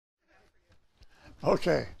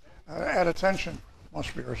Okay. At attention,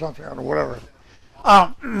 must be, or something, or whatever.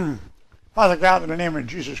 Father God, in the name of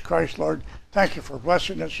Jesus Christ, Lord, thank you for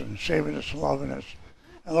blessing us and saving us and loving us.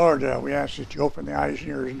 And Lord, we ask that you open the eyes and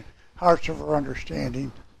ears and hearts of our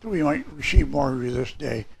understanding, that we might receive more of you this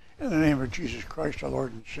day. In the name of Jesus Christ, our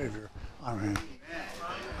Lord and Savior. Amen.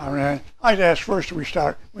 Amen. I'd ask first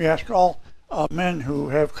we ask all men who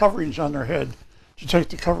have coverings on their head to take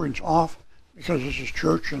the coverings off, because this is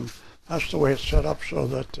church and that's the way it's set up, so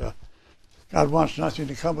that God wants nothing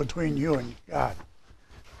to come between you and God.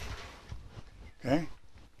 Okay?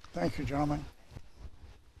 Thank you, gentlemen.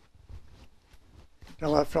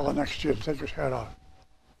 Tell that fellow next to you to take his hat off.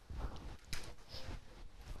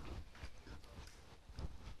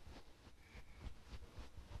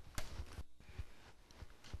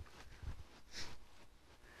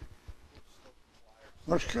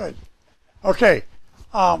 Looks good. Okay.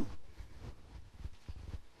 Father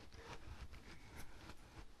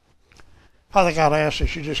God, I ask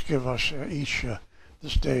that you just give us each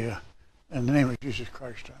this day, in the name of Jesus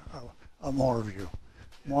Christ, more of you.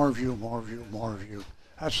 More of you, more of you, more of you.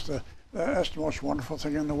 That's the most wonderful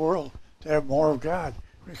thing in the world, to have more of God,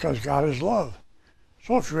 because God is love.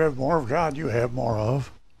 So if you have more of God, you have more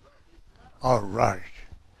of. All right.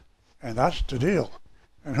 And that's the deal.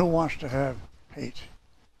 And who wants to have hate?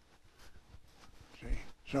 See?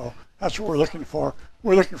 So that's what we're looking for.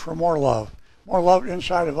 We're looking for more love. More love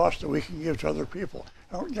inside of us that we can give to other people.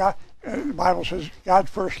 God, the Bible says God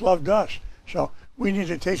first loved us. So we need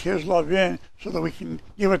to take his love in so that we can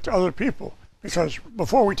give it to other people. Because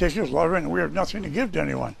before we take his love in, we have nothing to give to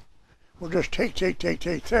anyone. We're just take.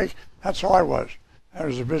 That's how I was. I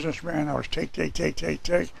was a businessman. I was take.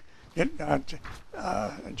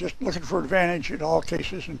 Just looking for advantage in all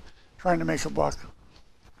cases and trying to make a buck.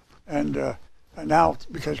 And now,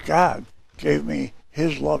 because God gave me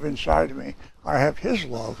his love inside of me, I have his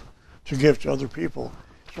love to give to other people.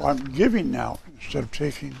 So I'm giving now instead of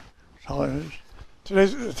taking. That's how it is.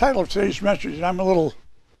 The title of today's message, and I'm a little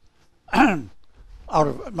out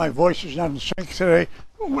of, my voice is not in sync today.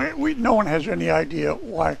 No one has any idea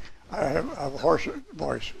why I have a hoarse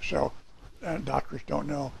voice, so doctors don't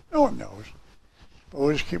know. No one knows. But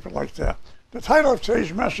we'll just keep it like that. The title of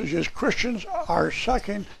today's message is Christians start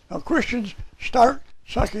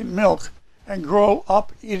sucking milk and grow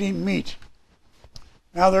up eating meat.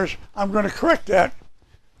 Now I'm going to correct that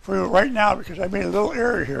for you right now because I made a little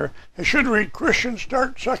error here. It should read Christians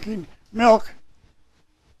start sucking milk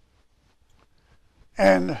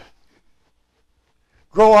and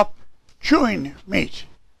grow up chewing meat.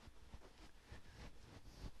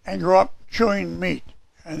 And grow up chewing meat.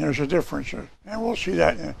 And there's a difference. And we'll see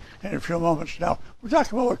that in a few moments. Now, we're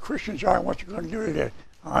talking about what Christians are and what you're going to do today.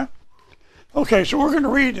 All right? Okay, so we're going to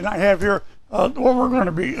read, and I have here, what we're going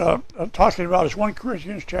to be talking about is 1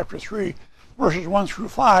 Corinthians chapter 3, verses 1 through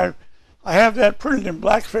 5. I have that printed in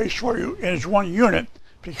blackface for you as one unit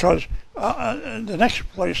because the next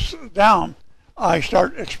place down, I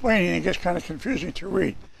start explaining and it gets kind of confusing to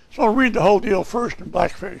read. So I'll read the whole deal first in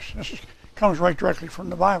blackface. This comes right directly from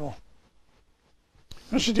the Bible.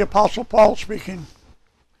 This is the Apostle Paul speaking.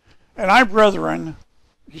 And I, brethren,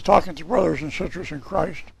 he's talking to brothers and sisters in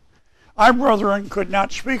Christ, I, brethren, could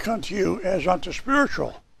not speak unto you as unto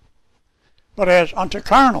spiritual, but as unto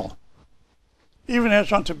carnal, even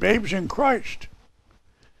as unto babes in Christ.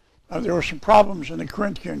 There were some problems in the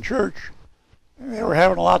Corinthian church. They were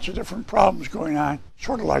having lots of different problems going on,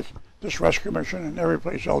 sort of like this rescue mission and every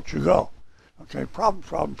place else you go. Okay,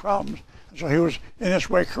 problems. And so he was in this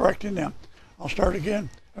way correcting them. I'll start again.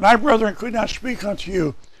 And I, brethren, could not speak unto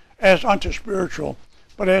you as unto spiritual,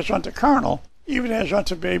 but as unto carnal, even as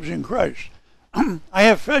unto babes in Christ. I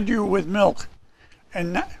have fed you with milk,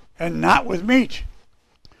 and not with meat.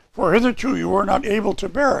 For hitherto you were not able to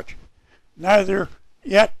bear it, neither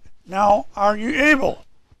yet now are you able.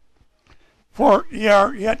 For ye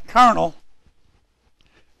are yet carnal.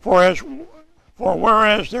 For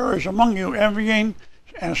whereas there is among you envying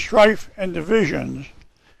and strife and divisions,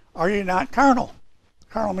 are ye not carnal?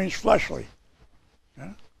 Carnal means fleshly.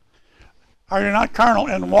 Yeah? Are you not carnal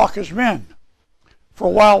and walk as men?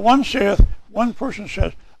 For while one person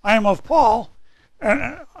says, I am of Paul,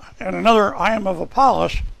 and another, I am of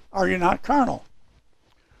Apollos, are you not carnal?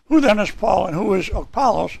 Who then is Paul and who is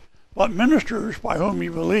Apollos, but ministers by whom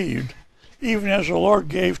you believed, even as the Lord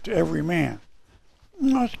gave to every man?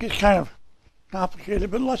 Let's get kind of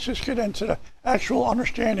complicated, but let's just get into the actual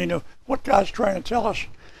understanding of what God's trying to tell us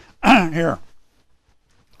here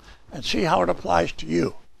and see how it applies to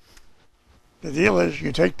you. The deal is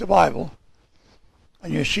you take the Bible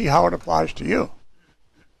and you see how it applies to you.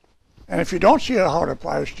 And if you don't see how it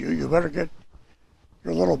applies to you, you better get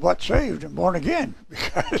your little butt saved and born again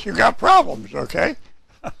because you got problems, okay?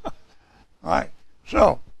 All right.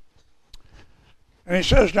 So, and he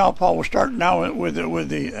says now, Paul will start now with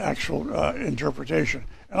the actual interpretation.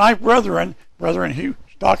 And I, brethren, he's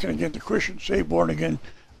talking again to Christians, saved, born again,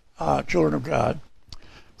 children of God,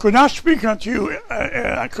 could not speak unto you.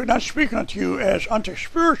 I could not speak unto you as unto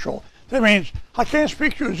spiritual. That means I can't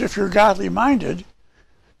speak to you as if you're godly minded,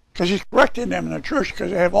 because he's correcting them in the church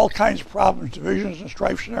because they have all kinds of problems, divisions and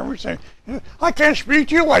strifes and everything. I can't speak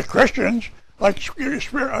to you like Christians, like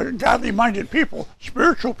godly minded people,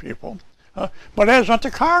 spiritual people, but as unto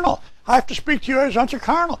carnal. I have to speak to you as unto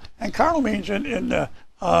carnal. And carnal means in the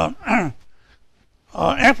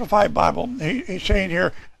Amplified Bible, he's saying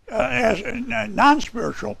here, as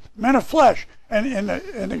non-spiritual, men of flesh. And in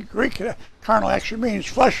the Greek, carnal actually means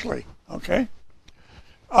fleshly, okay?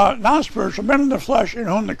 Non-spiritual, men in the flesh, in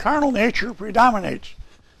whom the carnal nature predominates.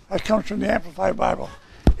 That comes from the Amplified Bible.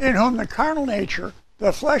 In whom the carnal nature,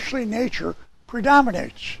 the fleshly nature,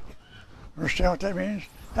 predominates. Understand what that means?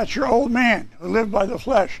 That's your old man who lived by the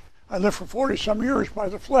flesh. I lived for 40-some years by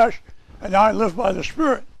the flesh, and now I live by the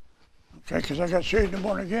Spirit. Okay, because I got saved and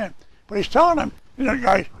born again. But he's telling them, you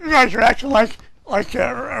guys are acting like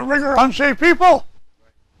regular unsaved people.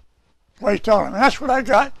 That's what he's telling them. And that's what I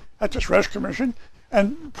got at this Rest Commission,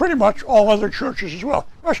 and pretty much all other churches as well.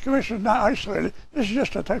 Rest Commission is not isolated. This is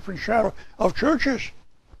just a type and shadow of churches.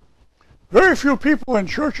 Very few people in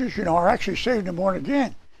churches, are actually saved and born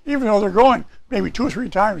again, even though they're going maybe 2 or 3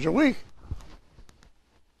 times a week.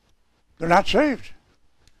 They're not saved.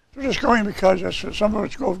 They're just going because some of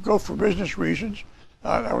us go for business reasons.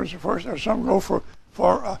 That was the first. Some go for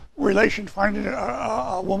relation, finding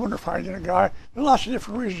a woman or finding a guy. There are lots of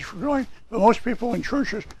different reasons for going, but most people in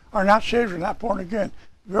churches are not saved and not born again.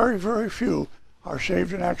 Very, very few are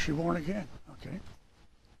saved and actually born again, okay?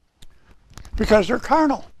 Because they're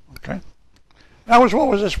carnal, okay? That was what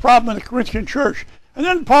was this problem in the Corinthian church. And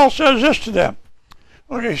then Paul says this to them.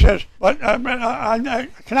 Okay, he says, but I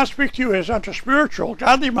cannot speak to you as unto spiritual,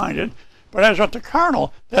 godly-minded, but as unto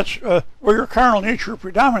carnal. That's where your carnal nature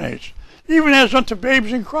predominates. Even as unto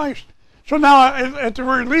babes in Christ. So now, at the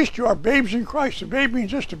very least, you are babes in Christ. A babe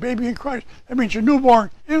means just a baby in Christ. That means a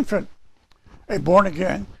newborn infant, a born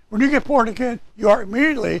again. When you get born again, you are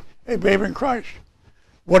immediately a babe in Christ.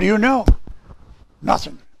 What do you know?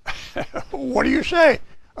 Nothing. What do you say?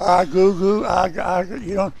 Goo goo,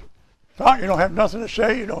 you don't talk, you don't have nothing to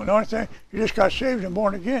say, you don't know anything. You just got saved and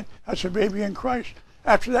born again. That's a baby in Christ.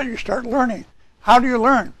 After that, you start learning. How do you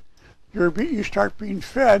learn? You start being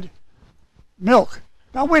fed milk.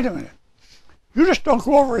 Now, wait a minute. You just don't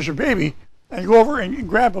go over as a baby and go over and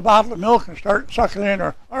grab a bottle of milk and start sucking in,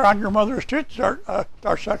 or on your mother's tits start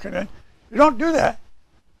sucking in. You don't do that.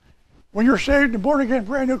 When you're saved and born again,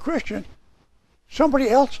 brand new Christian, somebody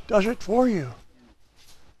else does it for you.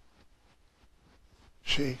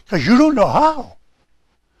 See, because you don't know how.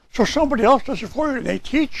 So somebody else does it for you. They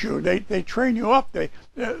teach you. They train you up. They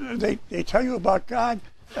tell you about God,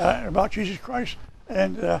 about Jesus Christ,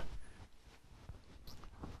 and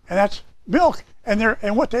that's milk.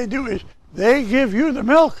 And what they do is they give you the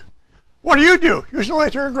milk. What do? You just lay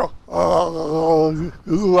there and go,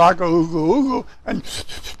 and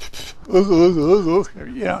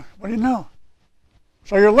what do you know?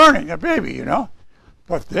 So you're learning, a baby,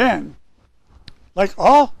 But then, like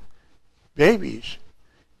all babies,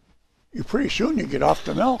 pretty soon you get off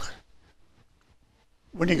the milk.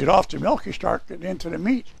 When you get off the milk, you start getting into the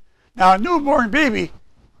meat. Now, a newborn baby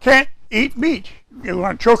can't eat meat. You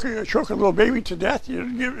want to choke a little baby to death,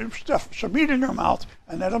 you give them some meat in their mouth,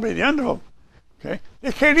 and that'll be the end of them. Okay?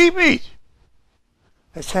 They can't eat meat.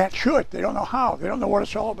 They can't chew it. They don't know how. They don't know what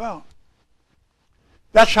it's all about.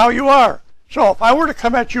 That's how you are. So if I were to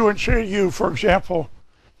come at you and say to you, for example,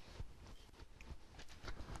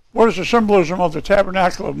 what is the symbolism of the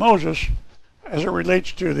tabernacle of Moses as it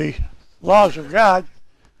relates to the laws of God,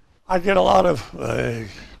 I get a lot of,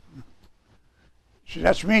 see,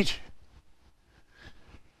 that's meat.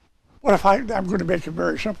 What if I'm going to make it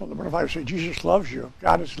very simple, what if I say Jesus loves you,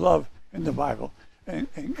 God is love in the Bible,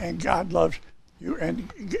 and God loves you,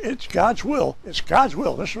 and it's God's will, this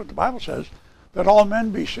is what the Bible says, that all men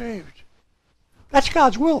be saved. That's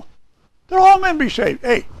God's will, that all men be saved.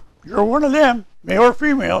 Hey, you're one of them, male or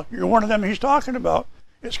female, you're one of them he's talking about.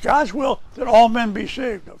 It's God's will that all men be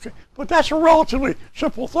saved, okay? But that's a relatively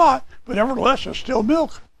simple thought, but nevertheless, it's still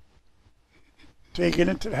milk. Till you get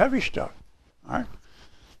into the heavy stuff, all right?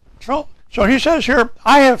 So he says here,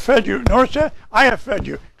 I have fed you. Notice that? I have fed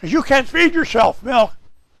you. Because you can't feed yourself milk.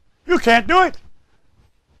 You can't do it.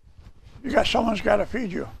 Someone's got to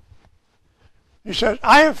feed you. He says,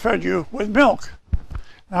 I have fed you with milk.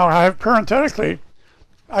 Now, I have parenthetically,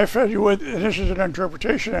 I fed you with, and this is an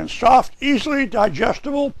interpretation, and soft, easily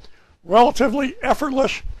digestible, relatively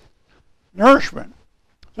effortless nourishment.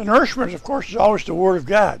 The nourishment, of course, is always the Word of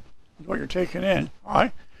God, what you're taking in. All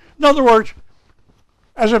right? In other words,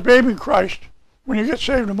 as a babe in Christ, when you get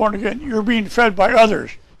saved and born again, you're being fed by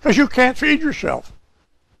others because you can't feed yourself.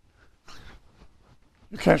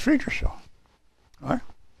 You can't feed yourself. All right?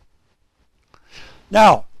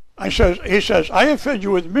 Now, he says, I have fed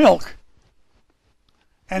you with milk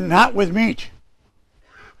and not with meat.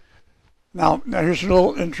 Now here's a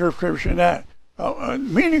little interpretation of that.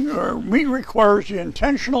 Meat requires the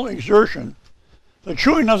intentional exertion, the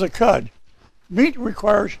chewing of the cud. Meat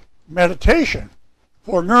requires meditation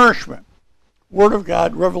for nourishment. Word of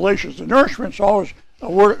God, revelations. The nourishment's always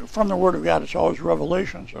a word from the Word of God. It's always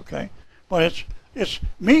revelations, okay? But it's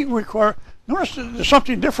meat require. Notice there's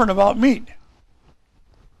something different about meat.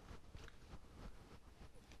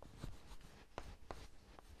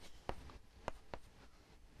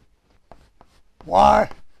 Why?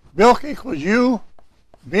 Milk equals you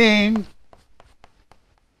being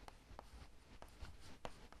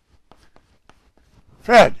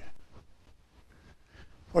fed.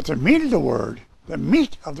 But the meat of the word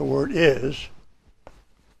is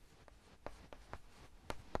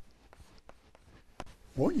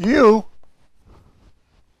you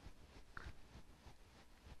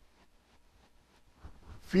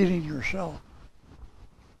feeding yourself.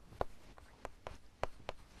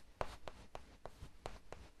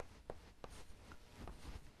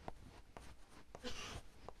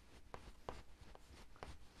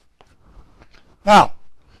 Now,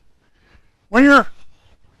 when you're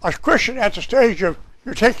a Christian at the stage of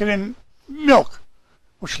you're taking in milk,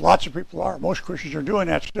 which lots of people are, most Christians are doing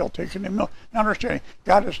that still, taking in milk. Now understanding,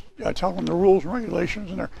 God is telling them the rules and regulations,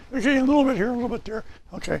 and they're getting a little bit here, a little bit there.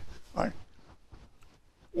 Okay, all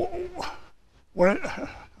right.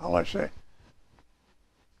 How do I say?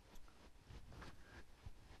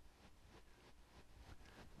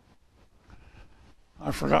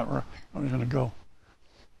 I forgot where I was going to go.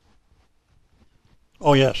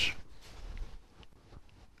 Oh, yes.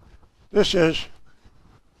 This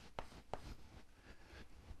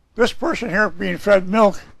person here being fed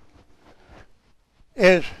milk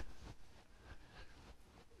is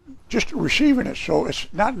just receiving it. So it's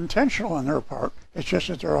not intentional on their part. It's just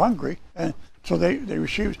that they're hungry. And so they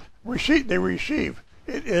receive.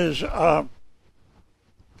 It is, okay.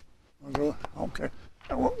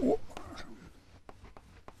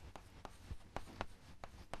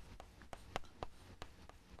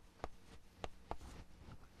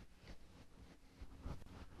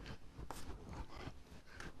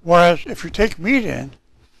 Whereas if you take meat in,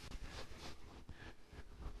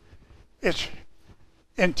 it's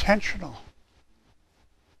intentional.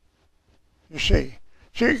 You see.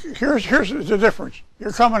 Here's the difference.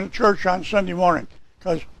 You're coming to church on Sunday morning,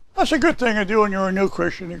 because that's a good thing to do when you're a new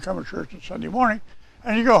Christian. You come to church on Sunday morning,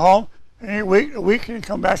 and you go home, and you wait a week, and you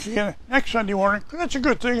come back again next Sunday morning, because that's a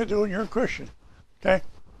good thing to do when you're a Christian. Okay?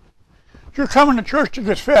 If you're coming to church to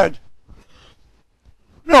get fed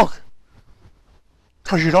milk,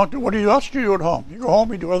 because you don't do, what else do you do at home? You go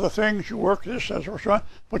home, you do other things, you work this, that, or so on,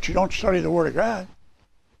 but you don't study the Word of God.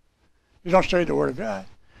 You don't study the Word of God.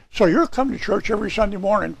 So you're coming to church every Sunday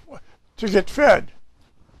morning to get fed,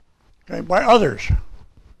 okay, by others.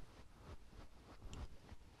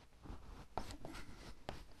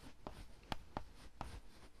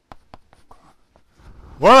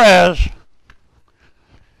 Whereas,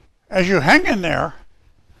 as you hang in there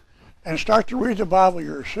and start to read the Bible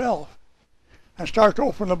yourself, and start to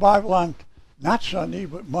open the Bible on not Sunday,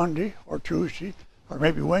 but Monday or Tuesday, or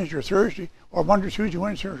maybe Wednesday or Thursday, or Monday, Tuesday,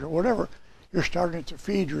 Wednesday, or whatever, you're starting to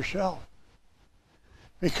feed yourself.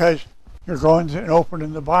 Because you're going and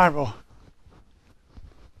opening the Bible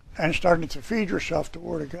and starting to feed yourself the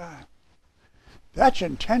Word of God. That's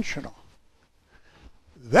intentional.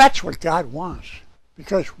 That's what God wants.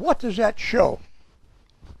 Because what does that show?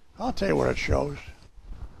 I'll tell you what it shows.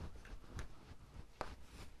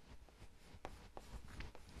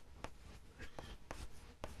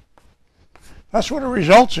 That's what it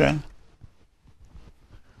results in.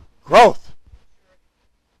 Growth.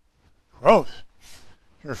 Growth.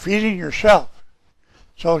 You're feeding yourself.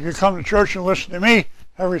 So if you come to church and listen to me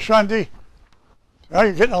every Sunday, well,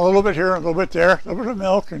 you're getting a little bit here, a little bit there, a little bit of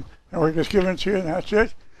milk, and we're just giving it to you, and that's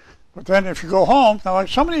it. But then if you go home, now like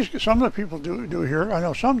some of the people do here, I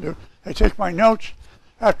know some do, they take my notes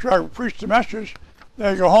after I preach the message,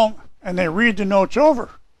 they go home and they read the notes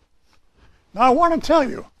over. Now I want to tell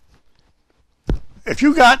you, if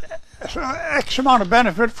you got X amount of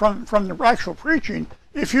benefit from the actual preaching,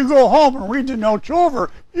 if you go home and read the notes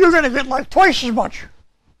over, you're going to get like twice as much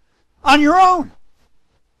on your own.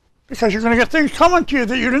 Because you're going to get things coming to you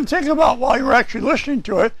that you didn't think about while you were actually listening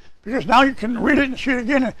to it. Because now you can read it and see it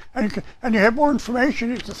again, and you have more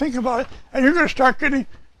information, you can think about it, and you're going to start coming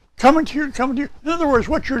to you. In other words,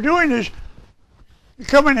 what you're doing is, you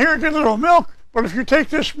come in here and get a little milk, but if you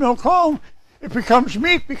take this milk home, it becomes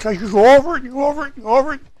meat because you go over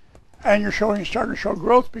it, and you're starting to show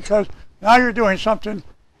growth because now you're doing something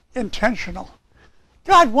intentional.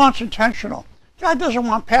 God wants intentional. God doesn't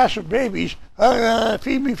want passive babies.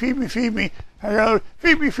 Feed me. Feed me, feed me.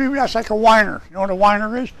 That's like a whiner. You know what a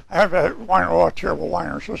whiner is? I have a whiner. Oh, terrible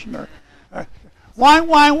whiners. Listen there. Whine.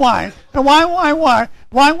 And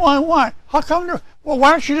whine. How come? Well,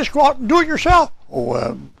 why don't you just go out and do it yourself?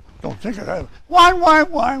 Oh, don't think of that.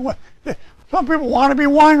 Whine. Some people want to be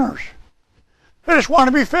whiners. They just want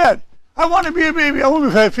to be fed. I want to be a baby. I want to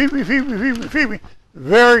be fed. Feed me.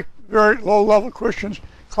 Very, very low-level Christians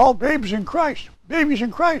called babies in Christ. Babies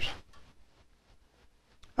in Christ.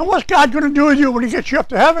 And what's God going to do with you when he gets you up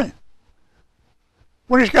to heaven?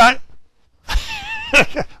 When he's got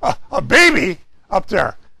a baby up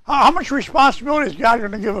there. How much responsibility is God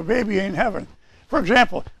going to give a baby in heaven? For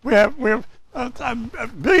example, we have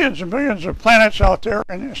billions and billions of planets out there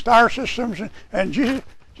and star systems, and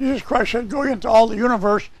Jesus Christ said, go into all the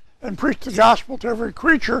universe and preach the gospel to every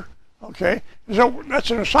creature. Okay, so that's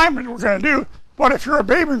an assignment we're going to do. But if you're a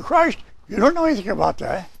babe in Christ, you don't know anything about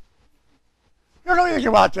that. You don't know anything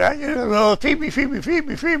about that. You know, feed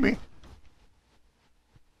me.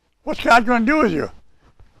 What's God going to do with you?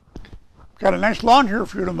 Got a nice lawn here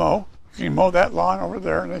for you to mow. You can mow that lawn over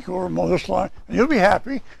there, and then go over and mow this lawn, and you'll be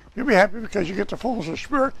happy. You'll be happy because you get the fullness of the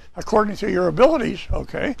Spirit according to your abilities,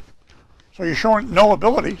 okay? So you're showing no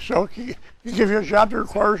ability, so he give you a job that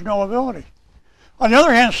requires no ability. On the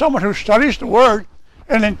other hand, someone who studies the Word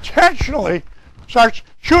and intentionally starts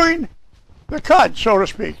chewing the cud, so to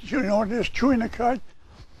speak. You know what it is, chewing the cud?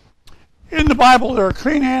 In the Bible, there are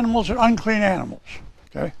clean animals and unclean animals,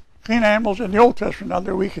 okay? Clean animals in the Old Testament, now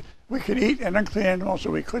there we could eat, and unclean animals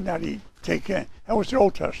that we could not eat, take in. That was the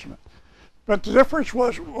Old Testament. But the difference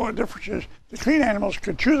is the clean animals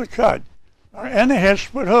could chew the cud, and they had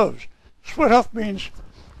split hooves. Split hoof means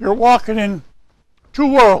you're walking in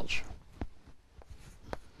two worlds.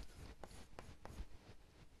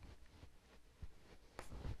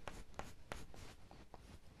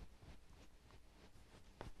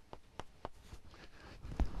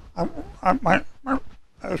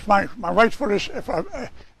 My right foot is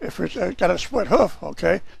if it's got a split hoof,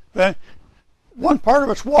 okay, then one part of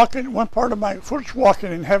it's walking, one part of my foot's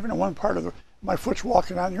walking in heaven, and one part of my foot's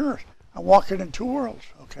walking on the earth. I'm walking in two worlds,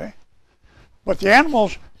 okay. But the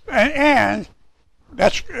animals, but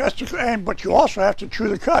you also have to chew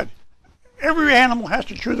the cud. Every animal has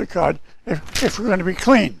to chew the cud if we're going to be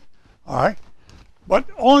clean, all right. But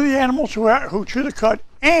only the animals who chew the cud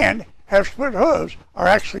and have split hooves are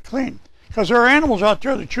actually clean. Because there are animals out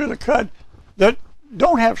there that chew the cud that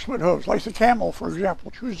don't have split hooves, like the camel, for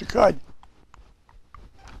example, chews the cud.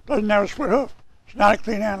 Doesn't have a split hoof. It's not a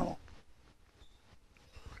clean animal.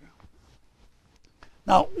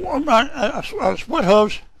 Now, split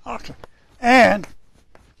hooves, okay, and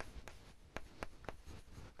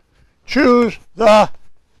choose the.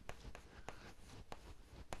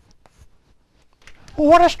 Well,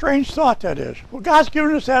 what a strange thought that is. Well, God's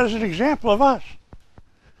given us that as an example of us.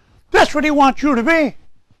 That's what he wants you to be.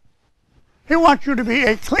 He wants you to be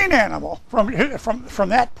a clean animal from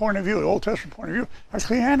that point of view, the Old Testament point of view, a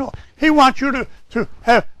clean animal. He wants you to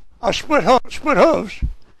have a split hooves,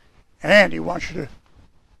 and he wants you to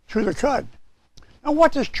chew the cud. Now,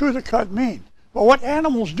 what does chew the cud mean? Well, what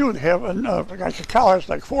animals do, they have, like a cow has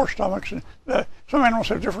like 4 stomachs, and some animals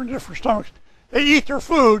have different stomachs. They eat their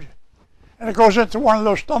food, and it goes into one of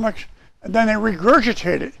those stomachs, and then they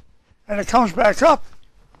regurgitate it, and it comes back up,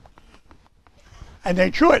 and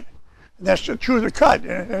they chew it. And that's to chew the cud.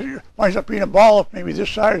 And it winds up being a ball of maybe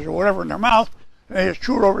this size or whatever in their mouth, and they just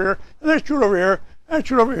chew it over here, and they chew it over here, and they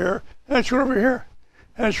chew it over here, and they chew it over here,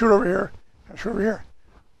 and they chew it over here, and chew it over here.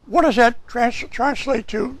 What does that translate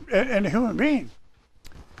to in a human being?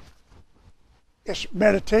 It's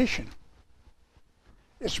meditation.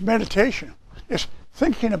 It's meditation. It's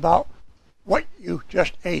thinking about what you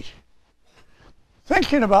just ate.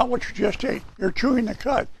 Thinking about what you just ate. You're chewing the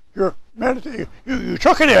cud. You're meditating. You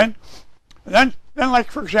took it in, and then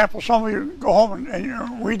like, for example, some of you go home and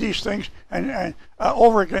you read these things, and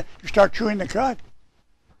over again, you start chewing the cud.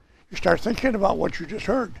 You start thinking about what you just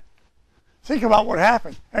heard. Think about what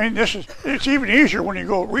happened. I mean, it's even easier when you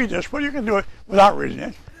go read this, but you can do it without reading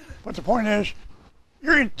it. But the point is,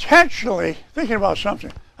 you're intentionally thinking about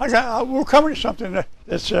something. We're coming to something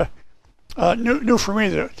that's new for me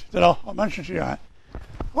that I'll mention to you on.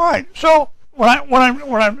 All right. So what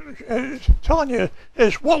I'm telling you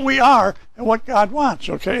is what we are and what God wants.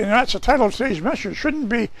 Okay, and that's the title of today's message. It shouldn't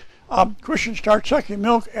be Christians start sucking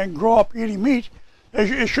milk and grow up eating meat.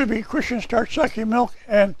 It should be Christians start sucking milk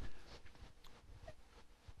and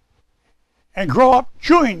grow up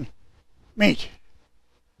chewing meat.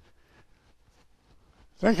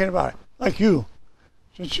 Thinking about it, like you.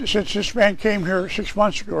 Since this man came here 6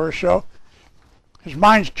 months ago or so, his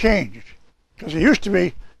mind's changed. Because he used to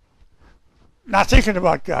be not thinking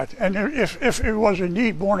about God. And if it was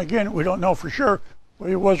indeed born again, we don't know for sure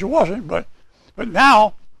whether he was or wasn't, but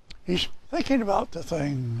now he's thinking about the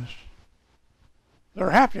things that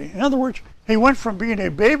are happening. In other words, he went from being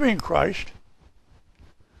a baby in Christ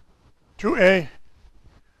to they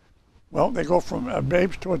go from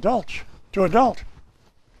babes to adults, to adult.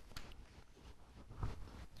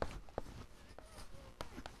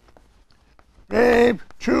 Babe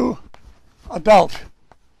to adult.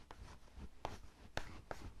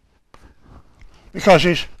 Because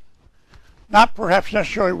he's not perhaps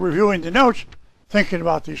necessarily reviewing the notes, thinking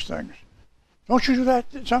about these things. Don't you do that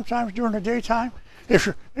sometimes during the daytime? You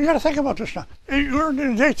got to think about this now. You're in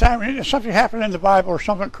the daytime, and something happened in the Bible or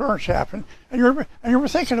some occurrence happened, and you were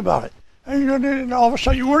thinking about it. And all of a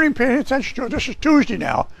sudden, you weren't even paying attention to it. This is Tuesday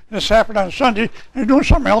now, and this happened on Sunday, and you're doing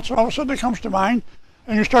something else, and all of a sudden it comes to mind,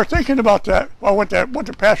 and you start thinking about that. Well, what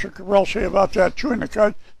did Pastor Cabral say about that, chewing the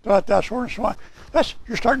cud, that sort and so on.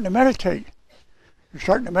 You're starting to meditate. You're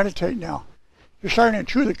starting to meditate now. You're starting to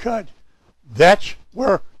chew the cud. That's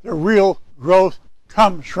where the real growth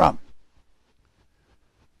comes from.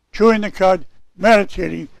 Chewing the cud,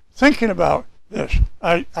 meditating, thinking about this.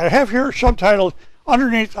 I have here subtitled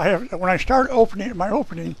underneath. When I start my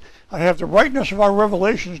opening, I have the rightness of our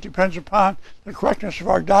revelations depends upon the correctness of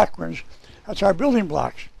our doctrines. That's our building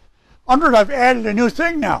blocks. Under it, I've added a new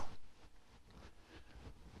thing now.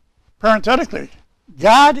 Parenthetically,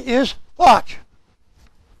 God is thought.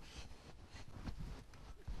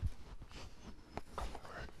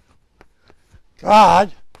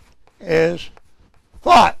 God is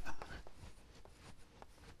thought.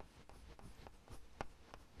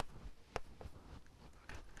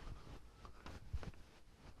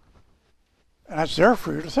 And that's there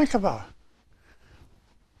for you to think about.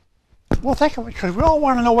 Well, think of it, because we all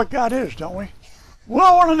want to know what God is, don't we? We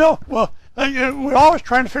all want to know. Well, we're always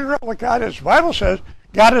trying to figure out what God is. The Bible says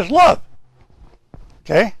God is love.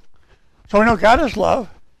 Okay? So we know God is love.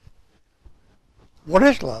 What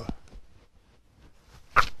is love?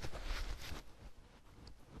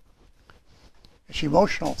 It's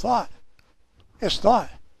emotional thought. It's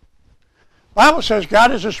thought. The Bible says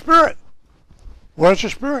God is a spirit. What is a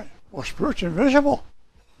spirit? Well, spirit's invisible.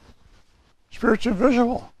 Spirit's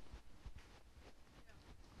invisible.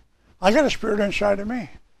 I got a spirit inside of me.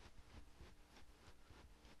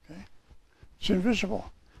 Okay? It's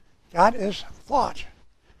invisible. God is thought.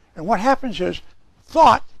 And what happens is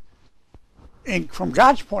thought, from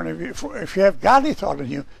God's point of view, if you have godly thought in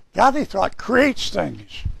you, godly thought creates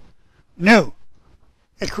things new.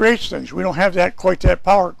 It creates things. We don't have quite that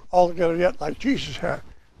power altogether yet like Jesus had.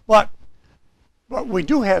 But we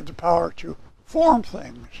do have the power to form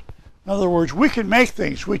things. In other words, we can make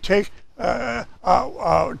things. We take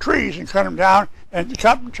trees and cut them down and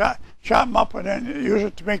chop them up and then use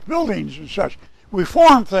it to make buildings and such. We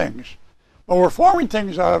form things. But we're forming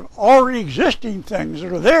things out of already existing things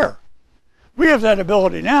that are there. We have that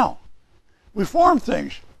ability now. We form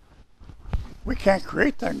things. We can't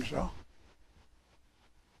create things, though.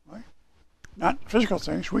 Right? Not physical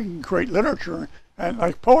things. We can create literature and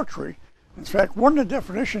like poetry. In fact, one of the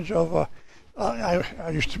definitions of I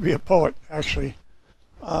used to be a poet, actually,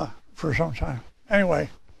 for some time. Anyway,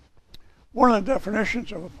 one of the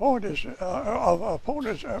definitions of a poet is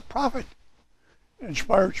a prophet,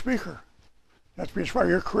 inspired speaker. That's to be inspired.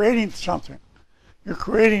 You're creating something. You're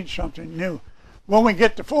creating something new. When we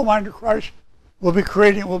get the full mind of Christ, we'll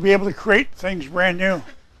be able to create things brand new,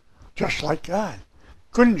 just like God.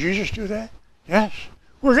 Couldn't Jesus do that? Yes.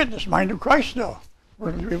 We're getting this mind of Christ, though.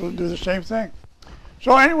 We're going to be able to do the same thing.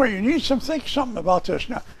 So anyway, you need to think something about this.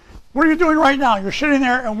 Now, what are you doing right now? You're sitting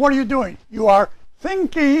there, and what are you doing? You are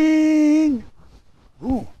thinking.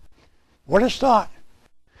 Ooh, what is thought?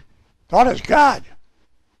 Thought is God.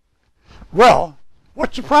 Well,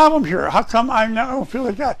 what's the problem here? How come I don't feel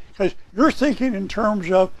like God? Because you're thinking in terms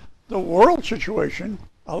of the world situation.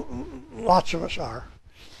 Lots of us are.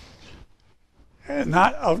 And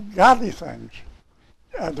not of godly things.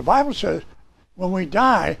 The Bible says when we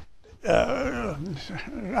die,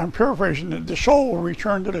 I'm paraphrasing, the soul will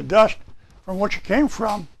return to the dust from which it came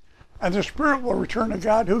from, and the spirit will return to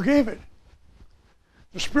God who gave it.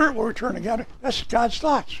 The spirit will return to God. That's God's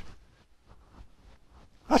thoughts.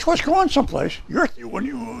 That's what's going someplace.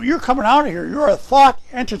 When you're coming out of here, you're a thought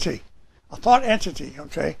entity. A thought entity,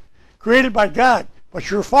 okay? Created by God, but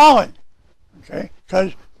you're fallen, okay?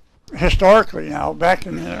 Because historically now, back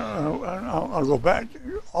in, I'll go back,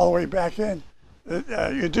 all the way back in,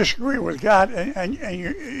 you disagree with God, and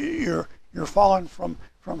you're fallen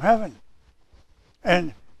from heaven.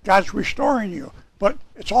 And God's restoring you. But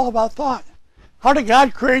it's all about thought. How did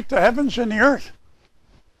God create the heavens and the earth?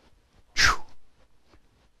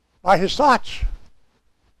 By his thoughts.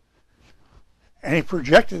 And he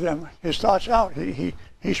projected them, his thoughts out. He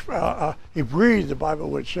breathed, the Bible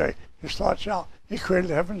would say, his thoughts out. He created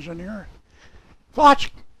the heavens and the earth. Thoughts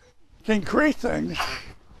can create things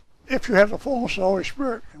if you have the fullness of the Holy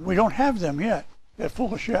Spirit. And we don't have them yet, that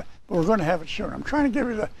fullness yet, but we're going to have it soon. I'm trying to give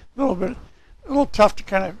you a little tough to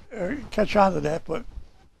kind of catch on to that, but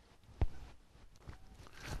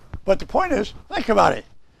the point is, think about it.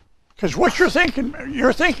 Because what you're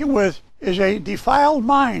thinking with is a defiled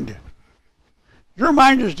mind. Your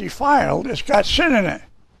mind is defiled. It's got sin in it.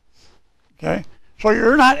 Okay? So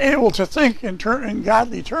you're not able to think in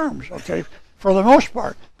godly terms, okay, for the most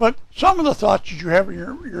part. But some of the thoughts that you have in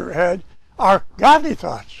your head are godly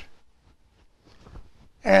thoughts.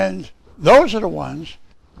 And those are the ones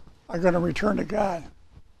are going to return to God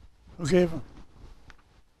who gave them.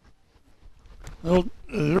 Little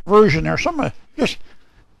version there. Some of these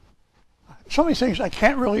things I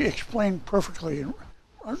can't really explain perfectly.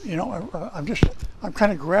 You know, I'm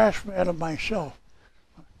kind of grasping at it myself.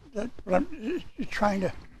 But I'm trying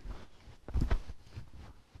to.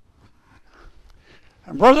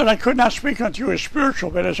 And brethren, I could not speak unto you as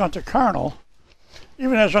spiritual, but as unto carnal,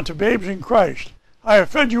 even as unto babes in Christ. I have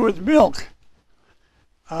fed you with milk,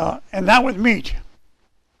 and not with meat.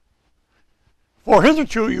 For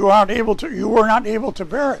hitherto you were not able to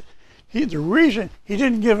bear it. The reason he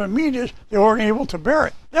didn't give them meat is they weren't able to bear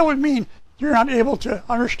it. That would mean you're not able to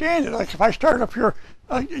understand it. Like if I start up here,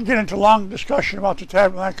 get into long discussion about the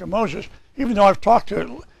tabernacle of Moses, even though I've talked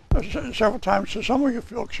to it several times to some of you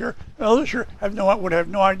folks here, others here would have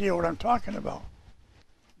no idea what I'm talking about.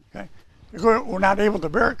 Okay, we're not able to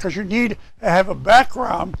bear it because you need to have a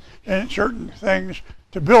background in certain things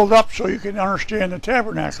to build up so you can understand the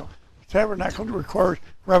tabernacle. The tabernacle requires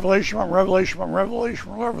revelation on revelation on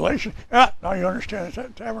revelation on revelation. Yeah, now you understand the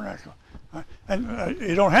tabernacle. And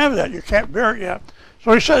you don't have that. You can't bear it yet.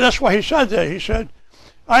 So he said, that's why he said that. He said,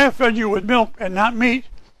 I have fed you with milk and not meat,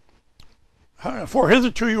 for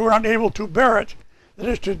hitherto you were not able to bear it, that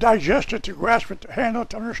is, to digest it, to grasp it, to handle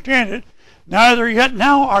it, to understand it. Neither yet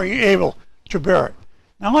now are you able to bear it.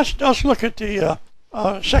 Now let's look at the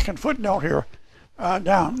second footnote here,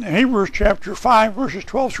 down in Hebrews chapter 5, verses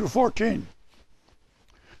 12 through 14.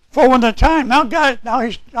 For when the time, now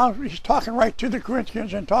he's talking right to the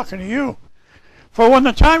Corinthians and talking to you. For when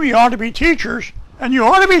the time you ought to be teachers, and you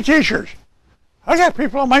ought to be teachers. I got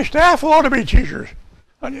people on my staff who ought to be teachers.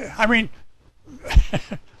 I mean,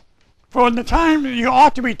 for when the time you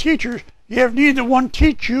ought to be teachers, you have need that one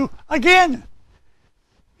teach you again.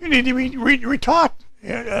 You need to be retaught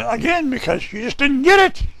again because you just didn't get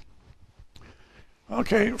it.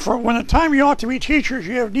 Okay, for when the time you ought to be teachers,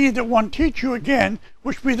 you have need that one teach you again,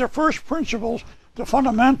 which be the first principles, the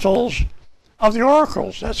fundamentals of the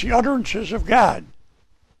oracles. That's the utterances of God.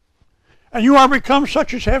 And you are become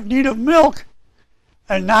such as have need of milk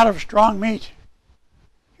and not of strong meat.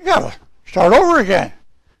 You got to start over again.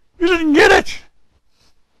 You didn't get it.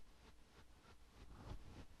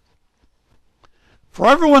 For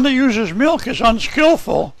everyone that uses milk is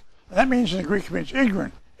unskillful. That means in the Greek it means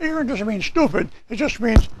ignorant. Ignorant doesn't mean stupid. It just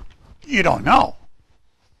means you don't know.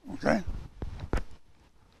 Okay?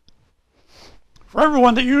 For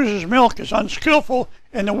everyone that uses milk is unskillful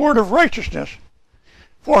in the word of righteousness,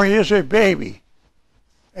 for he is a baby,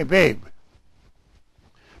 a babe.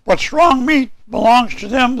 But strong meat belongs to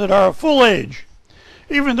them that are of full age,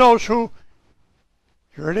 even those who,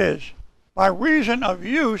 here it is, by reason of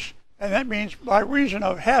use, and that means by reason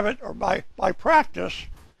of habit or by practice,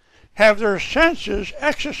 have their senses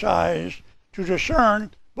exercised to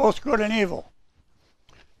discern both good and evil.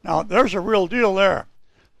 Now, there's a real deal there.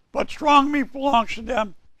 But strong meat belongs to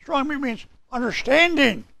them. Strong meat means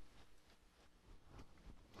understanding.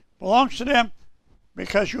 Belongs to them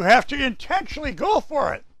because you have to intentionally go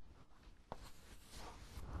for it.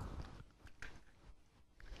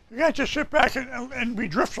 You can't just sit back and be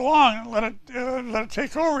drift along and let it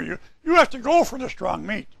take over you. You have to go for the strong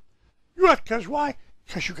meat. You have, because why?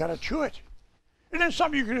 because you got to chew it. It isn't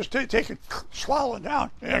something you can just take and swallow it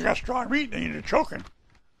down. And I got strong meat and you're choking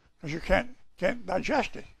because you can't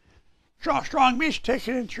digest it. Strong meat, take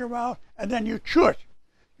it into your mouth and then you chew it.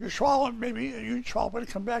 You swallow it, maybe you swallow it, but it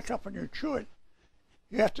come back up and you chew it.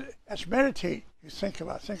 You have to, that's meditate. You think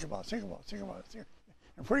about it.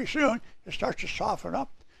 And pretty soon it starts to soften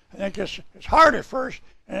up. And it's hard at first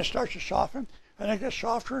and it starts to soften. And it gets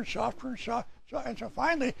softer and softer and softer. And so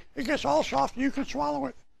finally it gets all soft and you can swallow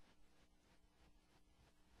it.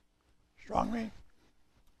 Strong meat.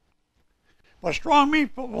 But strong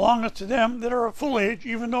meat belongeth to them that are of full age,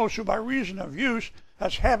 even those who by reason of use,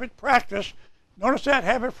 that's habit practice. Notice that,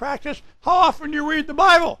 habit practice. How often do you read the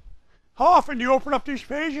Bible? How often do you open up these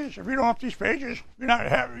pages? If you don't open these pages, you're not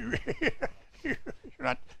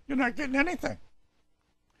getting anything.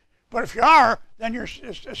 But if you are, then you're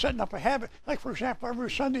setting up a habit. Like, for example, every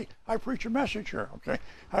Sunday I preach a message here, okay?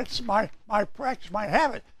 That's my practice, my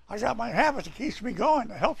habit. I got my habit that keeps me going.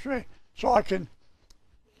 It helps me so I can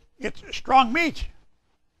get strong meat.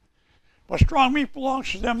 But strong meat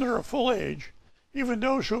belongs to them that are of full age, even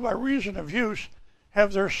those who by reason of use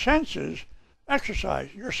have their senses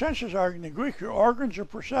exercised. Your senses are, in the Greek, your organs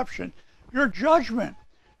of perception, your judgment,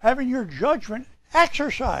 having your judgment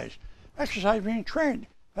exercised. Exercise being trained.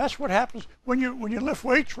 That's what happens when you lift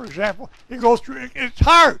weights, for example. You go through. It's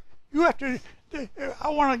hard. You have to. I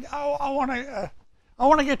want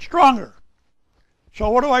to get stronger. So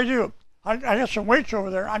what do? I got some weights over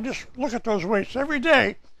there. I just look at those weights every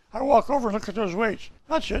day. I walk over and look at those weights.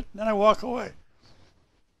 That's it. Then I walk away.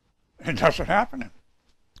 It doesn't happen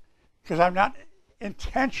because I'm not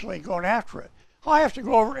intentionally going after it. I have to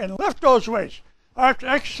go over and lift those weights. I have to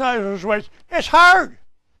exercise those weights. It's hard.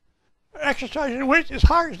 Exercising weights is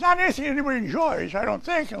hard. It's not anything anybody enjoys, I don't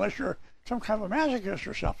think, unless you're some kind of a masochist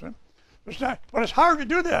or something. It's not, but it's hard to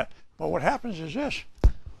do that. But what happens is this.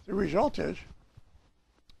 The result is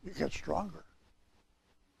you get stronger.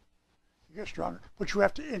 You get stronger. But you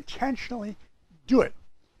have to intentionally do it.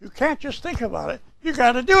 You can't just think about it. You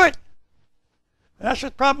got to do it. And that's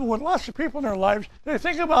the problem with lots of people in their lives. They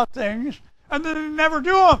think about things and then they never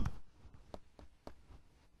do them.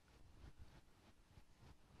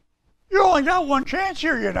 You only got one chance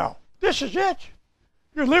here, you know. This is it.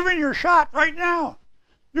 You're living your shot right now.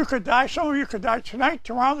 You could die. Some of you could die tonight,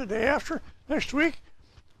 tomorrow, the day after, next week.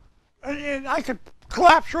 And I could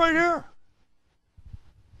collapse right here.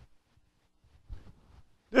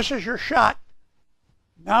 This is your shot.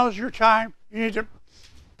 Now is your time. You need to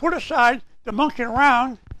put aside the monkeying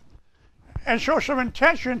around and show some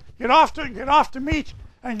intention. Get off the meat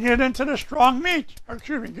and get into the strong meat. Or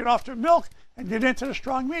excuse me, get off the milk and get into the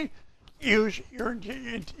strong meat. And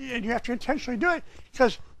you have to intentionally do it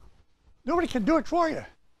because nobody can do it for you.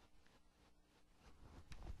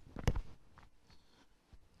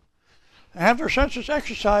 And have their senses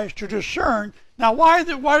exercised to discern. Now, why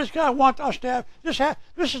does God want us to have this?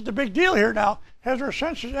 This is the big deal here now. Have their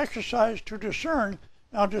senses exercised to discern.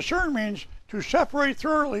 Now, discern means to separate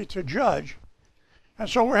thoroughly, to judge. And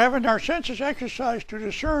so we're having our senses exercised to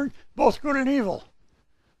discern both good and evil.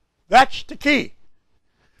 That's the key.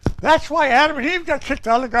 That's why Adam and Eve got kicked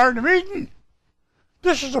out of the Garden of Eden.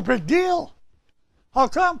 This is a big deal. How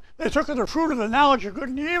come? They took of the fruit of the knowledge of good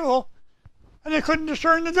and evil, and they couldn't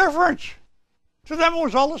discern the difference. To them it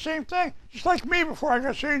was all the same thing. Just like me before I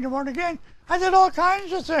got saved and born again. I did all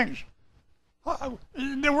kinds of things.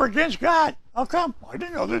 They were against God. How come? I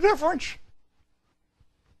didn't know the difference.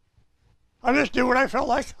 I just did what I felt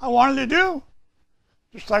like I wanted to do.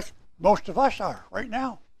 Just like most of us are right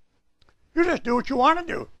now. You just do what you want to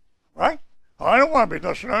do, right? I don't want to be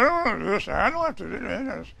this, I don't want to do this, I don't have to do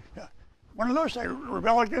this. Yeah. One of those, I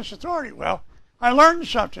rebel against authority. Well, I learned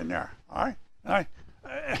something there, all right?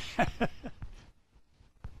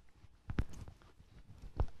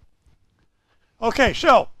 Okay,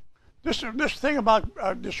 so this thing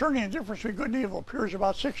about discerning the difference between good and evil appears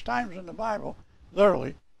about 6 times in the Bible,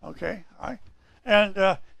 literally, okay, all right? And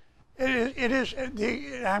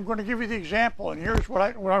I'm going to give you the example, and here's what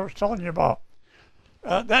I was telling you about.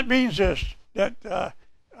 That means this, that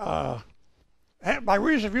by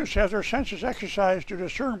reason of use have their senses exercised to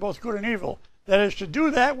discern both good and evil. That is, to do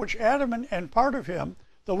that which Adam and part of him,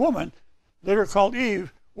 the woman, later called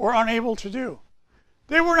Eve, were unable to do.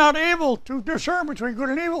 They were not able to discern between good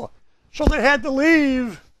and evil, so they had to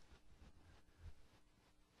leave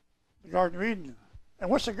the Garden of Eden. And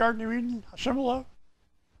what's the Garden of Eden a symbol of?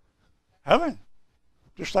 Heaven.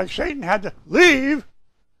 Just like Satan had to leave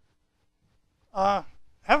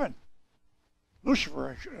heaven.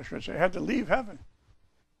 Lucifer, I should say, had to leave heaven.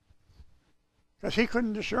 Because he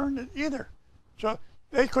couldn't discern it either. So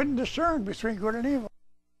they couldn't discern between good and evil.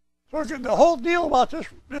 So the whole deal about this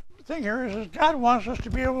thing here is that God wants us to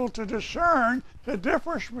be able to discern the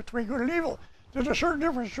difference between good and evil. There's a certain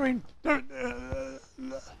difference between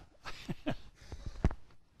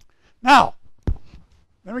Now,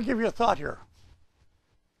 let me give you a thought here.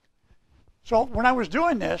 So when I was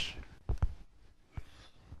doing this,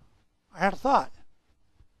 I had a thought.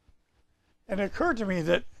 And it occurred to me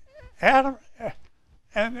that Adam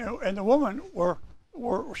and the woman were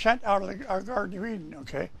sent out of our Garden of Eden,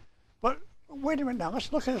 okay? But wait a minute now,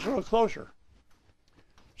 let's look at this a little closer.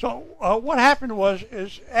 So what happened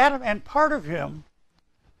is Adam and part of him,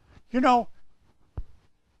 you know,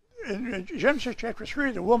 in Genesis chapter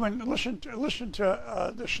 3, the woman listened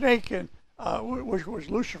to the snake, and which was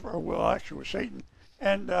Lucifer, well, actually was Satan,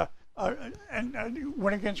 and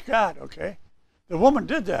went against God, okay? The woman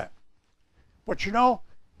did that. But you know,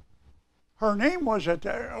 her name was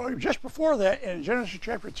just before that in Genesis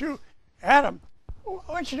chapter 2, Adam. Oh,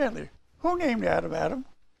 incidentally, who named Adam Adam?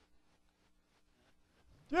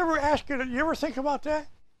 You ever think about that?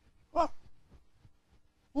 Well,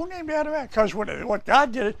 who named Adam Adam? Because what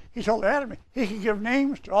God did, he told Adam he could give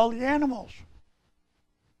names to all the animals.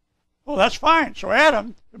 Well, that's fine. So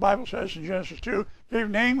Adam, the Bible says in Genesis 2, gave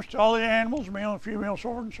names to all the animals, male and female, so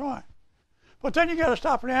forth and so on. But then you got to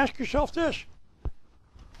stop and ask yourself this.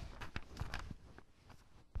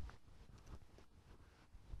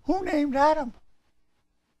 Who named Adam?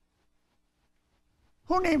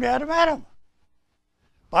 Who named Adam Adam?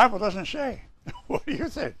 Bible doesn't say. What do you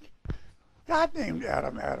think? God named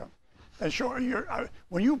Adam Adam. And so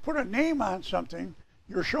when you put a name on something,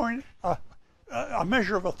 you're showing a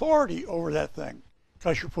measure of authority over that thing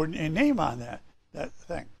because you're putting a name on that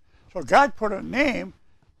thing. So God put a name,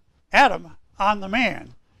 Adam, on the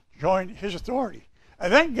man, showing his authority.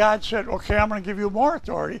 And then God said, okay, I'm going to give you more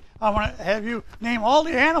authority. I'm going to have you name all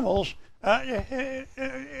the animals in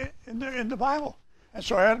the Bible. And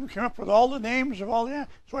so Adam came up with all the names of all the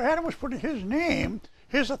animals. So Adam was putting his name,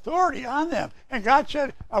 his authority on them. And God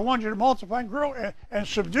said, I want you to multiply and grow and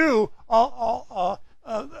subdue how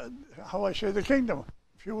do I say, the kingdom,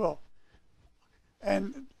 if you will.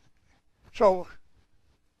 And so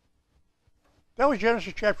that was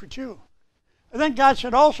Genesis chapter 2. And then God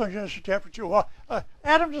said also in Genesis chapter 2, well,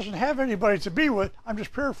 Adam doesn't have anybody to be with. I'm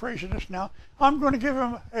just paraphrasing this now. I'm going to give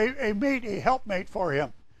him a mate, a helpmate for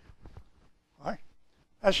him. All right?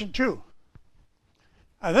 That's in 2.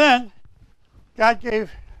 And then God gave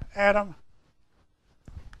Adam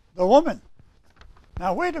the woman.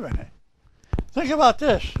 Now, wait a minute. Think about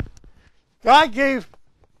this. God gave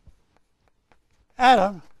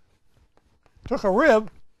Adam, took a rib.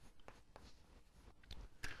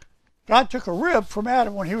 God took a rib from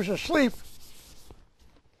Adam when he was asleep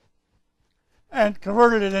and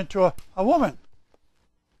converted it into a woman.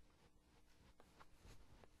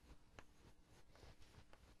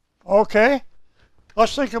 Okay,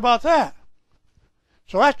 let's think about that.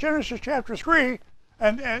 So that's Genesis chapter 3,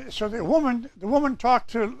 and so the woman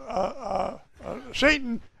talked to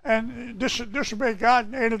Satan and disobeyed God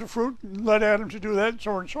and ate of the fruit and led Adam to do that, and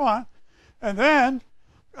so on and so on. And then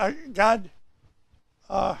God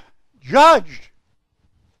judged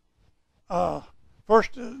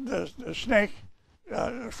first the snake.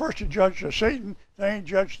 First he judged Satan, then he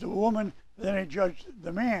judged the woman, then he judged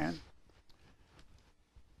the man.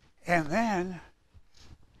 And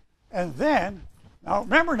then, now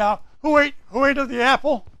remember now, who ate of the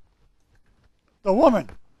apple? The woman.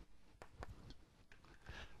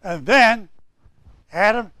 And then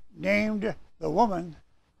Adam named the woman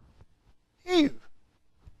Eve.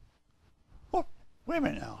 Oh, wait a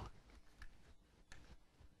minute now.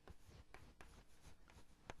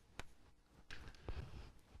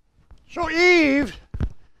 So Eve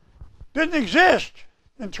didn't exist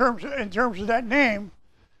in terms of that name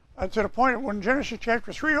to the point when Genesis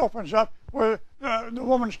chapter 3 opens up, where the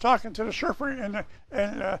woman's talking to the serpent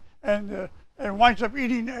and winds up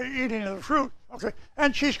eating of the fruit. Okay,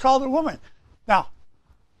 and she's called a woman. Now,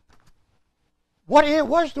 what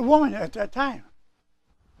was the woman at that time?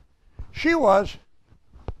 She was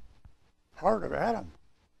part of Adam.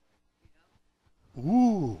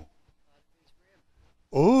 Ooh.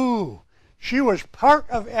 Ooh. She was part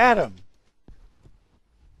of Adam.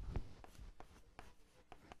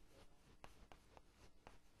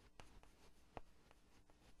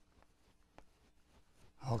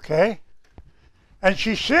 Okay? And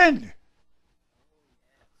she sinned.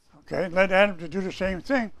 Okay, led Adam to do the same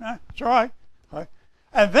thing. It's all right. All right.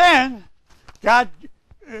 And then God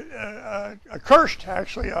cursed,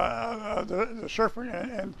 actually, the serpent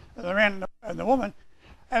and the man and the woman.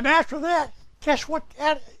 And after that, guess what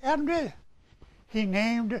Adam did? He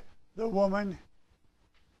named the woman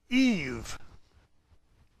Eve.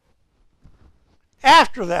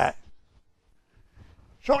 After that.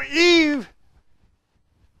 So Eve,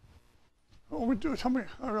 when we do something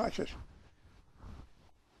like this,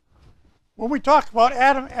 when we talk about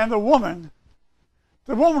Adam and the woman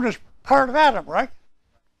is part of Adam, right?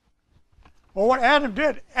 Well, what Adam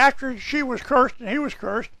did after she was cursed and he was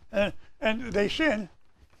cursed and they sinned,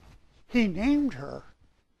 he named her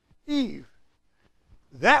Eve.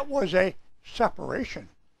 That was a separation.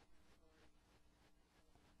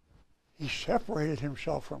 He separated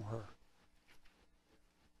himself from her.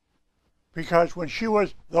 Because when she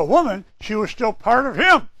was the woman, she was still part of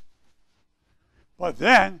him. But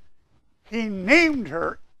then he named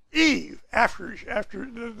her Eve after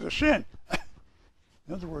the sin.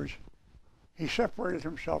 In other words, he separated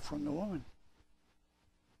himself from the woman.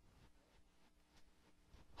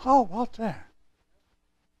 How about that?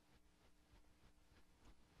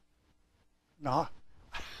 No.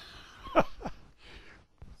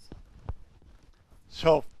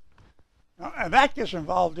 So, and that gets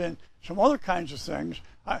involved in some other kinds of things.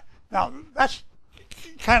 Now, that's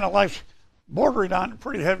kind of like bordering on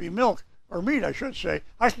pretty heavy milk, or meat, I should say.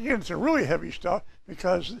 I can get into really heavy stuff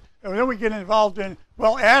because then we get involved in,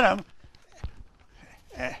 well, Adam,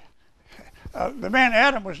 the man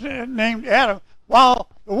Adam was named Adam while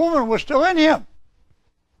the woman was still in him.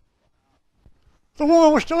 The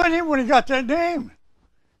woman was still in him when he got that name.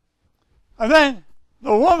 And then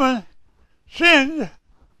the woman sinned,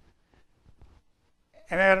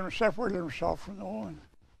 and Adam separated himself from the woman.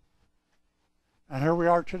 And here we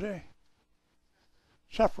are today,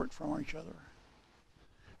 separate from each other.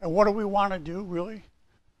 And what do we want to do, really?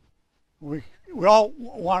 We all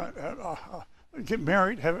want to get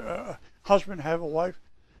married, have a husband, have a wife.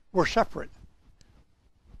 We're separate.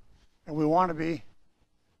 And we want to be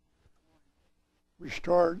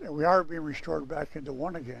restored, and we are being restored back into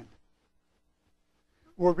one again.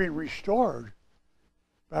 We're being restored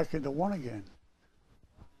back into one again.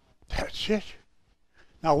 That's it.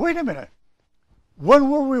 Now, wait a minute.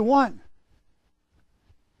 When were we one?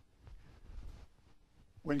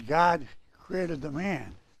 When God created the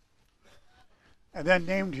man and then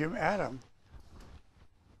named him Adam.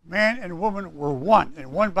 Man and woman were one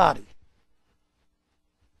in one body.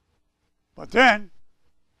 But then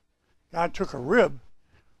God took a rib,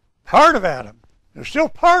 part of Adam, they're still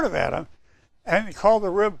part of Adam, and he called the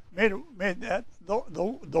rib, made that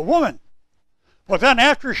the woman. But then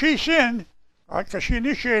after she sinned, because she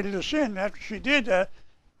initiated a sin, after she did that,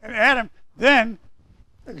 and Adam then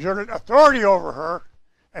exerted authority over her,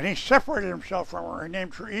 and he separated himself from her and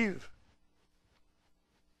named her Eve.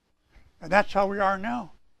 And that's how we are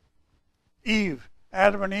now. Eve,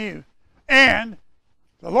 Adam and Eve. And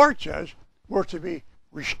the Lord says we're to be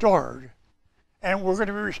restored. And we're going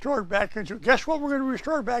to be restored back into, guess what we're going to be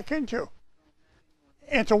restored back into?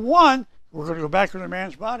 Into one, we're going to go back into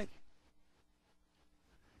man's body.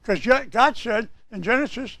 Because God said in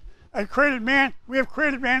Genesis, I created man, we have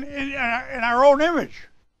created man in our own image.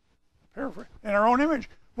 In our own image.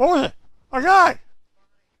 What was it? A guy.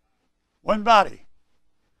 One body.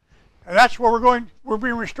 And that's where we're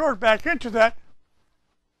being restored back into that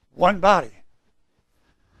one body.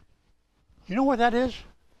 You know what that is?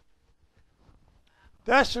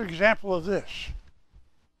 That's an example of this.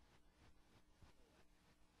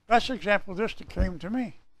 That's an example of this that came to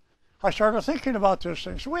me. I started thinking about this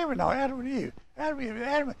thing. So wait a minute now, Adam and Eve.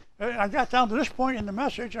 Adam. I got down to this point in the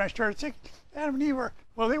message, and I started thinking, Adam and Eve were,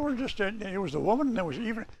 well, they were just, it was the woman, and there was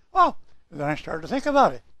Eve. Well, then I started to think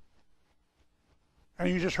about it. And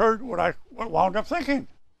you just heard what wound up thinking.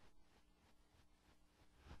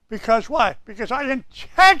 Because why? Because I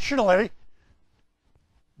intentionally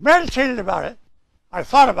meditated about it. I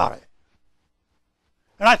thought about it.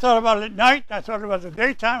 And I thought about it at night, I thought about it in the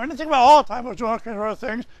daytime, I didn't think about it all the time. I was doing all kinds of other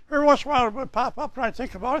things. Every once in a while it would pop up and I'd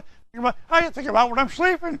think about it. I didn't think about it when I'm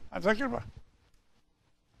sleeping. I'm thinking about it.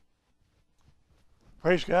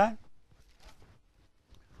 Praise God.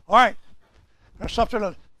 All right. That's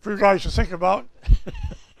something for you guys to think about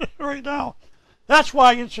right now. That's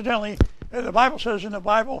why, incidentally, the Bible says in the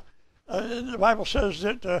Bible says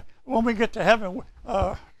that when we get to heaven,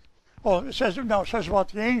 it says about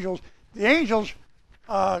the angels. The angels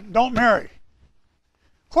don't marry.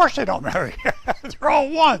 Of course they don't marry. They're all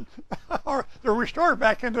one. Or they're restored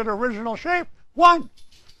back into their original shape. One.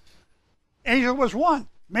 Angel was one.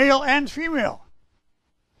 Male and female.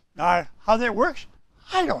 Now, how that works?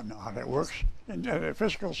 I don't know how that works in the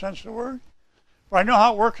physical sense of the word. But I know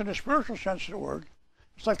how it works in the spiritual sense of the word.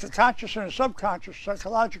 It's like the conscious and the subconscious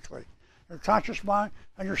psychologically. Your conscious mind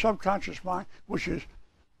and your subconscious mind, which is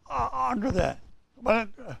under that. But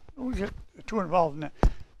we get too involved in that.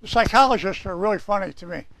 The psychologists are really funny to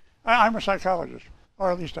me. I'm a psychologist,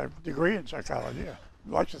 or at least I have a degree in psychology. I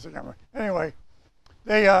like to think I'm a, anyway,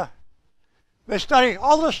 they study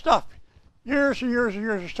all this stuff, years and years and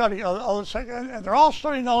years of study, all this, and they're all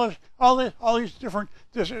studying all these different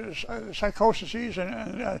psychoses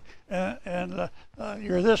and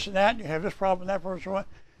you're this and that, and you have this problem and that problem and so on,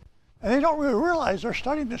 and they don't really realize they're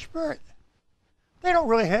studying the spirit. They don't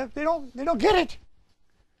really have, they don't get it.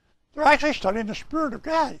 They're actually studying the Spirit of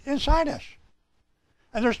God inside us.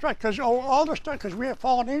 And they're because all the stuff, because we have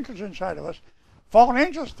fallen angels inside of us. Fallen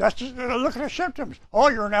angels, that's just, look at the symptoms. Oh,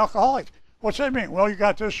 you're an alcoholic. What's that mean? Well, you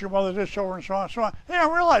got this, your mother did so and so on and so on. They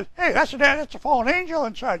don't realize, hey, that's a fallen angel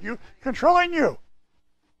inside you, controlling you.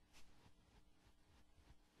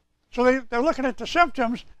 So they're looking at the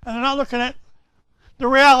symptoms, and they're not looking at the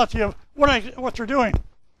reality of what they're doing.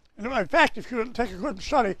 In fact, if you take a good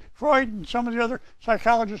study, Freud and some of the other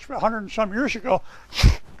psychologists 100 and some years ago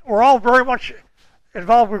were all very much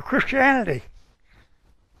involved with Christianity.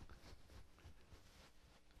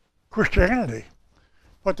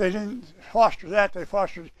 But they didn't foster that. They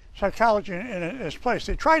fostered psychology in its place.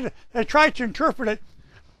 They tried to interpret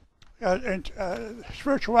it,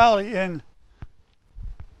 spirituality in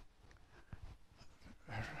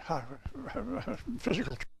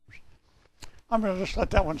physical terms. I'm going to just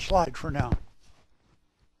let that one slide for now.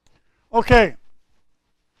 Okay.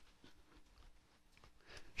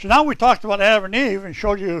 So now we talked about Adam and Eve and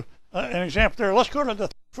showed you an example there. Let's go to the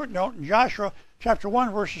footnote in Joshua chapter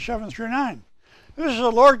 1, verses 7 through 9. This is the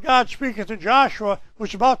Lord God speaking to Joshua,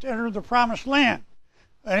 who's about to enter the promised land.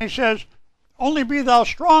 And he says, "Only be thou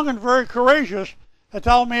strong and very courageous, that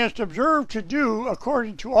thou mayest observe to do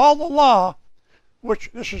according to all the law," which,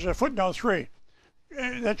 this is a footnote 3,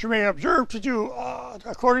 "that you may observe to do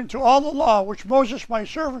according to all the law which Moses my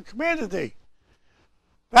servant commanded thee."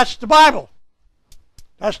 That's the Bible.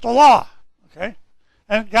 That's the law. Okay?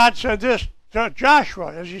 And God said this to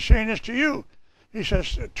Joshua, as he's saying this to you. He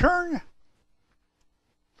says, turn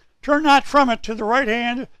not from it to the right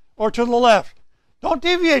hand or to the left. Don't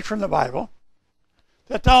deviate from the Bible,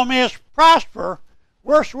 that thou mayest prosper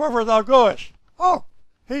wheresoever thou goest. Oh,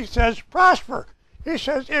 he says prosper. He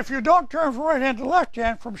says, if you don't turn from right hand to left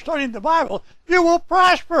hand from studying the Bible, you will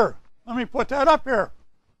prosper. Let me put that up here.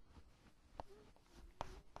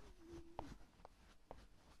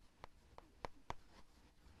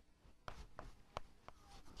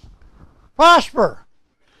 Prosper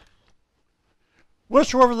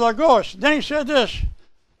wheresoever thou goest. Then he said this,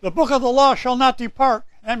 the book of the law shall not depart.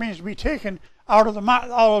 That means be taken out of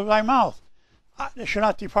thy mouth. It shall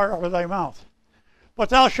not depart out of thy mouth. But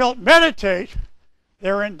thou shalt meditate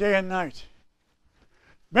therein day and night.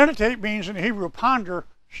 Meditate means in Hebrew, ponder,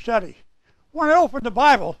 study. When I open the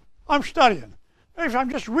Bible, I'm studying. If I'm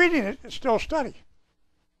just reading it, it's still study.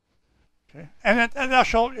 Okay? And thou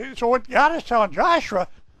shalt, so what God is telling Joshua,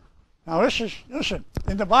 now listen,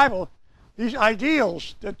 in the Bible, these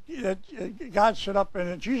ideals that God set up and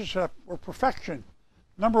that Jesus set up were perfection.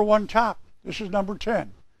 Number 1 top. This is number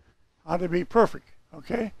 10. How to be perfect.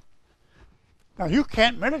 Okay? Now you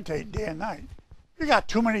can't meditate day and night. You got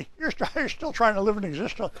too many. You're still trying to live an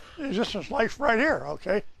existence life right here.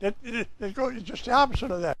 Okay, it goes just the opposite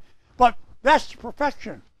of that. But that's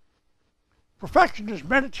perfection. Perfection is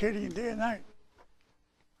meditating day and night.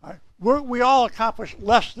 Right? We all accomplish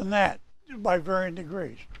less than that by varying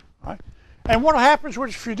degrees. Right? And what happens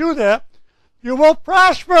if you do that? You will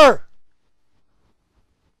prosper.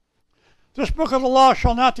 This book of the law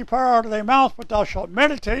shall not depart out of thy mouth, but thou shalt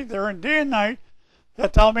meditate therein day and night,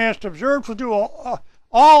 that thou mayest observe to do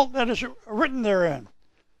all that is written therein.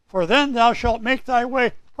 For then thou shalt make thy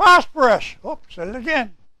way prosperous. Oh, said it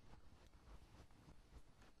again.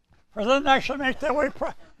 For then thou shalt make thy way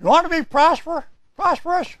prosperous. You want to be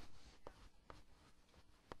prosperous?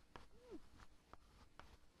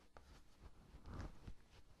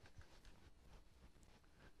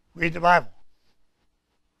 Read the Bible.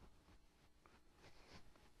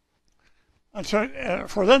 And so,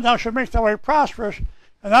 for then thou shalt make thy way prosperous,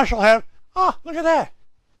 and thou shalt have, look at that,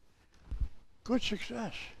 good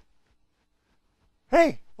success.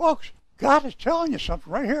 Hey, folks, God is telling you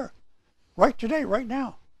something right here, right today, right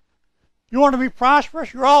now. You want to be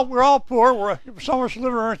prosperous? We're all poor. Some of us live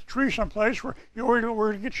under a tree someplace where you're worried about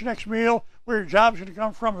where to get your next meal, where your job's going to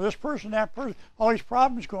come from, this person, that person, all these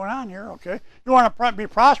problems going on here, okay? You want to be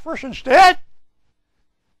prosperous instead?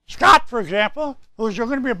 Scott, for example, who's going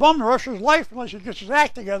to be a bum the rest of his life unless he gets his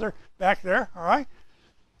act together back there, all right?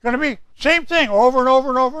 Going to be same thing over and over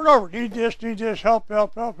and over and over. Need this, help.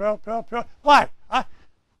 Why?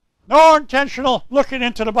 No intentional looking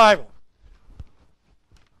into the Bible.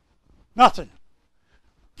 Nothing.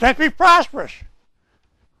 Can't be prosperous.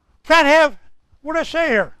 Can't have, what did I say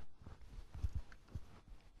here?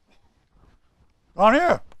 On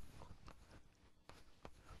here.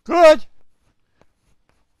 Good.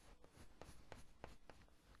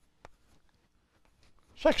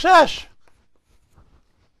 Success.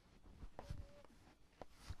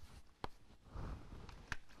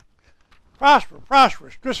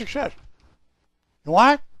 Prosperous, good success. You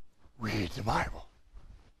want it? Read the Bible.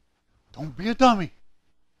 Don't be a dummy.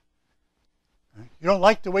 You don't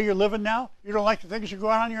like the way you're living now? You don't like the things that go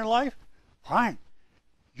on in your life? Fine.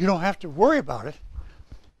 You don't have to worry about it.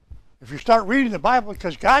 If you start reading the Bible,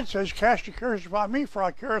 because God says, cast your cares upon me, for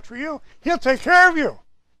I care for you, He'll take care of you.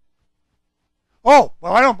 Oh,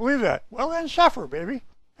 well, I don't believe that. Well, then suffer, baby.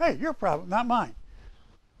 Hey, your problem, not mine.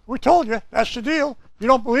 We told you, that's the deal. You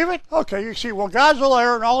don't believe it? Okay, you see, well, God's a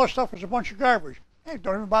liar and all this stuff is a bunch of garbage. Hey,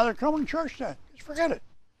 don't even bother coming to church then. Just forget it.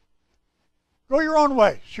 Go your own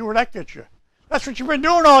way. See where that gets you. That's what you've been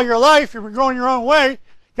doing all your life. You've been going your own way.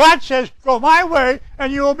 God says, go my way,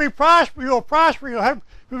 and you will be prosperous. You will prosper. You'll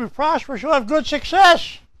be prosperous. You'll have good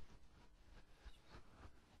success.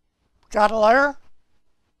 God a liar?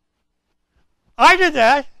 I did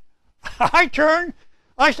that. I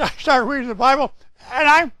started reading the Bible,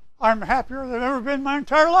 and I'm happier than I've ever been in my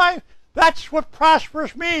entire life. That's what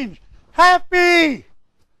prosperous means. Happy.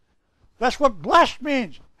 That's what blessed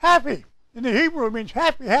means. Happy. In the Hebrew, it means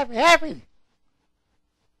happy, happy, happy.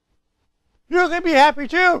 You can be happy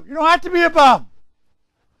too. You don't have to be a bum.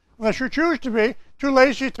 Unless you choose to be. Too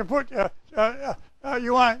lazy to put, you're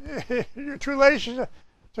too lazy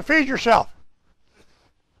to feed yourself.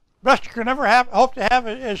 Best you can ever hope to have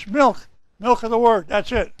is milk. Milk of the Word.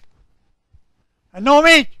 That's it. And no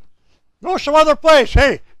meat. Go some other place.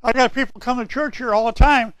 Hey, I got people come to church here all the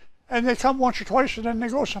time, and they come once or twice, and then they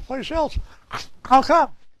go someplace else. How come?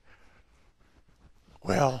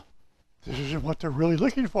 Well, this isn't what they're really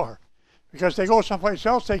looking for. Because they go someplace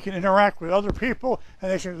else, they can interact with other people, and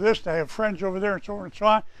they can do this, they have friends over there, and so on and so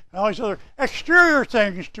on, and all these other exterior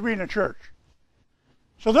things to be in a church.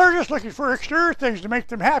 So they're just looking for exterior things to make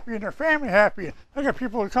them happy and their family happy. I got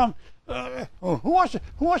people who come, who wants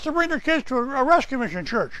to bring their kids to a rescue mission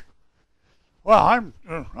church? Well, I'm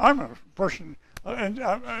a person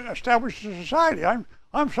established in society. I'm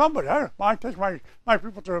somebody. I take my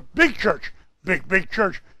people to a big church, big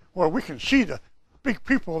church, where we can see the big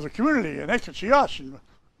people of the community, and they can see us. And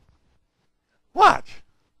what?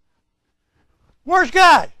 Where's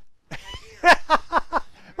God?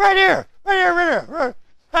 Right here.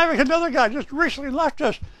 Having another guy just recently left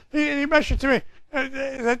us. He mentioned to me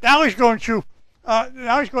that now he's going to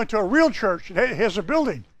a real church. It has a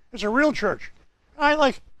building. It's a real church. And I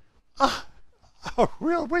like, a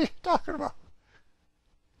real? What are you talking about?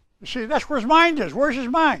 You see, that's where his mind is. Where's his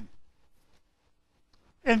mind?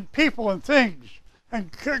 In people and things,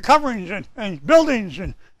 and coverings, and buildings,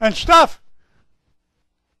 and stuff.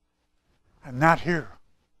 And not here.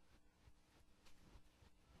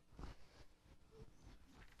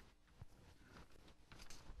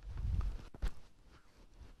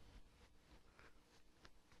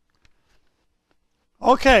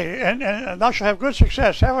 Okay, and thou shalt have good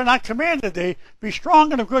success. Have I not commanded thee? Be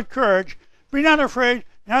strong and of good courage. Be not afraid,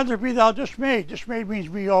 neither be thou dismayed. Dismayed means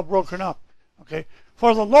be all broken up. Okay?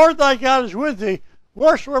 For the Lord thy God is with thee,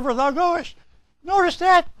 wheresoever thou goest. Notice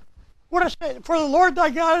that. What I say? For the Lord thy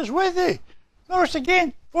God is with thee. Notice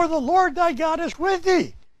again. For the Lord thy God is with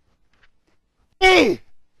thee. Hey!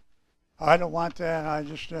 I don't want that.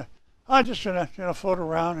 I'm just gonna float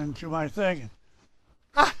around and do my thing.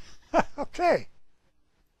 Okay.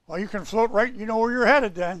 Well, you can float right. You know where you're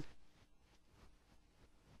headed then.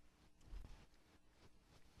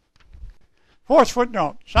 Fourth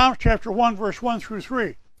footnote, Psalms chapter 1, verse 1 through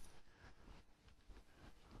 3.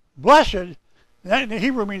 Blessed, that in the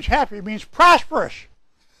Hebrew means happy, it means prosperous.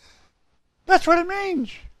 That's what it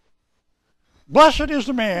means. Blessed is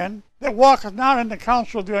the man that walketh not in the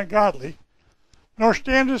counsel of the ungodly, nor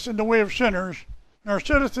standeth in the way of sinners, nor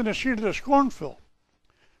sitteth in the seat of the scornful.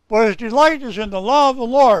 But his delight is in the law of the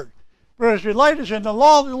Lord. But his delight is in the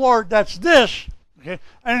law of the Lord, that's this. Okay?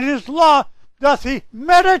 And in his law doth he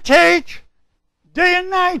meditate day and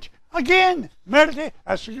night. Again, meditate.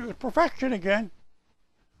 That's the perfection again.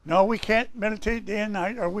 No, we can't meditate day and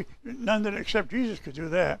night, or none that except Jesus could do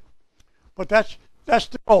that. But that's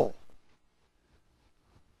the goal.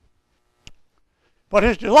 But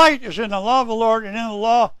his delight is in the law of the Lord, and in the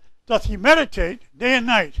law doth he meditate day and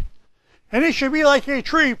night. And he shall be like a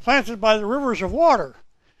tree planted by the rivers of water,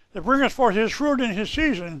 that bringeth forth his fruit in his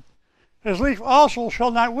season. His leaf also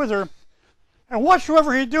shall not wither. And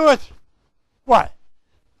whatsoever he doeth, what?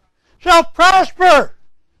 Shall prosper.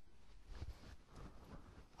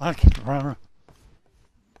 I can't remember.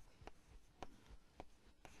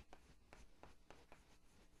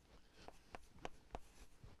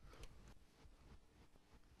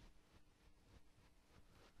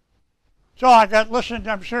 So I got, listen,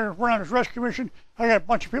 I'm sure we're on this rescue mission. I got a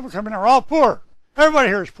bunch of people coming in, they're all poor. Everybody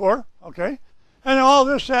here is poor, okay? And all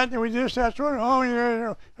this, that, and we do this, that, sort of,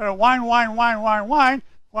 oh, wine, wine, wine, wine, wine.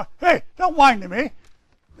 Well, hey, don't whine to me.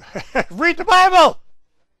 Read the Bible.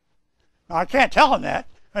 Now, I can't tell them that.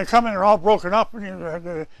 They come in, they're all broken up, and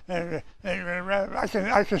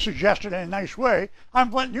I can suggest it in a nice way. I'm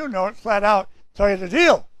letting you know it flat out, tell you the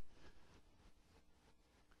deal.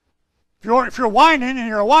 If you're whining and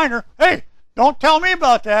you're a whiner, hey, don't tell me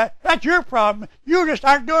about that. That's your problem. You just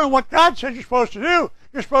aren't doing what God said you're supposed to do.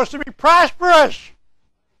 You're supposed to be prosperous.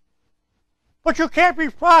 But you can't be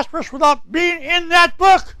prosperous without being in that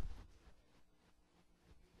book.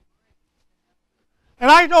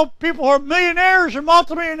 And I know people who are millionaires and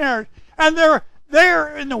multimillionaires, and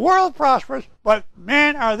they're in the world prosperous, but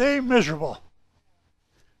man, are they miserable.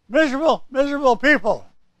 Miserable, miserable people.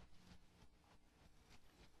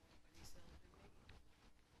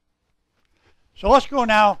 So let's go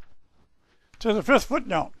now to the fifth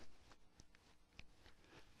footnote.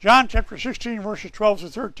 John chapter 16, verses 12 to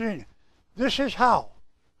 13. This is how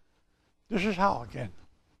again.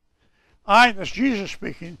 That's Jesus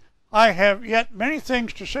speaking, I have yet many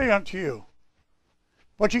things to say unto you,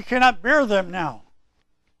 but you cannot bear them now.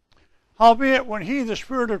 Howbeit, when he, the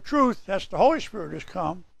Spirit of truth, that's the Holy Spirit, is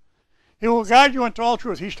come, he will guide you into all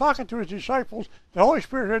truth. He's talking to his disciples. The Holy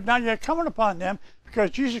Spirit had not yet come upon them because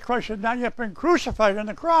Jesus Christ had not yet been crucified on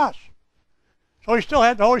the cross. So he still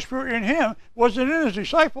had the Holy Spirit in him, wasn't in his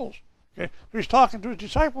disciples. Okay? So he's talking to his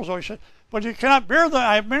disciples, so he said, but you cannot bear them.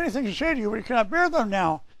 I have many things to say to you, but you cannot bear them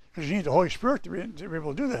now, because you need the Holy Spirit to be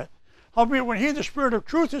able to do that. Howbeit, when he, the Spirit of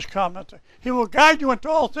truth, is come, he will guide you into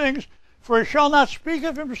all things, for he shall not speak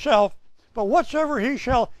of himself, but whatsoever he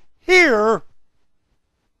shall hear,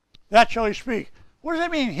 that shall he speak. What does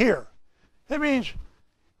that mean, hear? That means,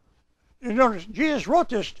 you notice, Jesus wrote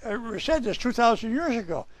this, said this 2,000 years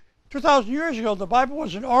ago. 2,000 years ago, the Bible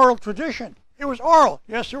was an oral tradition. It was oral.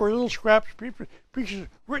 Yes, there were little scraps, pieces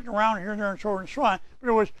written around here and there and so on and so on, but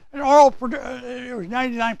it was an oral, it was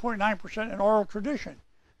 99.9% an oral tradition.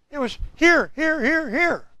 It was here, here, here,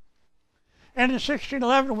 here. And in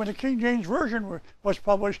 1611, when the King James Version was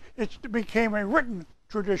published, it became a written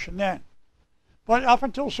tradition then. But up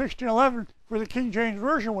until 1611, where the King James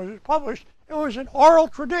Version was published, it was an oral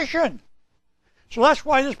tradition. So that's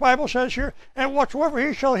why this Bible says here, and whatsoever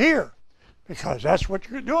he shall hear, because that's what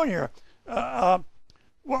you're doing here. But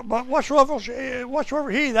whatsoever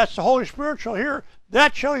he, that's the Holy Spirit, shall hear,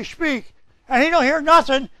 that shall he speak. And he don't hear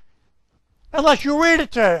nothing unless you read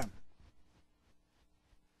it to him.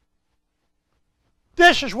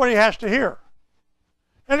 This is what he has to hear.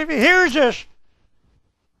 And if he hears this,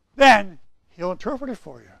 then he'll interpret it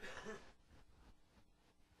for you.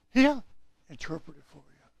 He'll interpret it for you.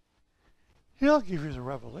 He'll give you the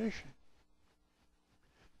revelation.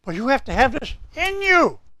 But you have to have this in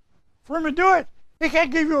you for him to do it. He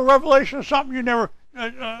can't give you a revelation of something you never,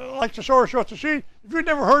 like the sower soweth the seed. If you've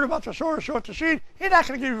never heard about the sower soweth the seed, he's not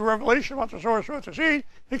going to give you a revelation about the sower soweth the seed.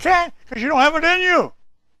 He can't, because you don't have it in you.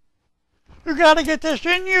 You've got to get this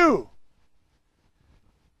in you.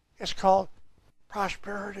 It's called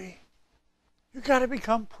prosperity. You've got to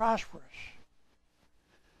become prosperous.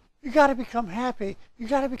 You've got to become happy.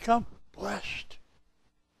 You've got to become blessed.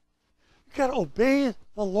 You've got to obey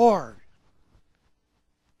the Lord.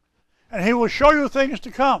 And he will show you things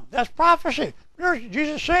to come. That's prophecy. Here's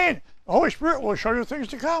Jesus saying, the Holy Spirit will show you things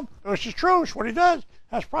to come. Which is true. It's what he does.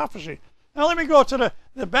 That's prophecy. Now let me go to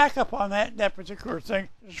the backup on that particular thing.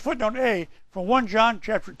 This is footnote A from 1 John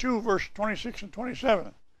chapter 2, verse 26 and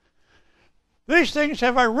 27. These things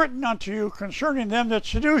have I written unto you concerning them that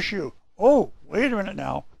seduce you. Oh, wait a minute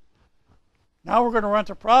now. Now we're going to run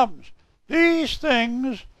into problems. These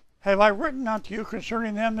things have I written unto you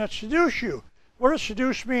concerning them that seduce you. What does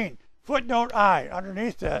seduce mean? Footnote I,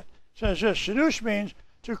 underneath that, says this. Seduce means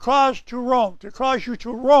to cause to roam, to cause you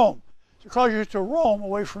to roam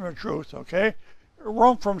away from the truth, okay?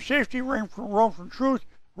 Roam from safety, roam from truth,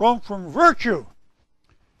 roam from virtue.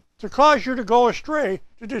 To cause you to go astray,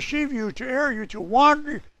 to deceive you, to err you, to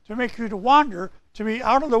wander, to make you to wander, to be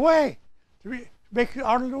out of the way, make you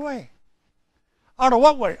out of the way. Out of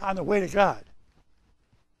what way? On the way to God.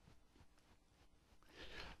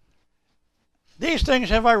 These things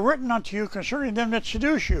have I written unto you concerning them that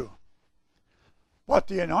seduce you. But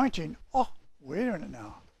the anointing, oh, wait a minute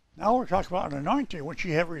now. Now we're talking about an anointing which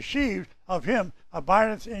ye have received of him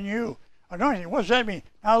abideth in you. Anointing. What does that mean?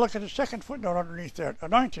 Now look at the second footnote underneath there.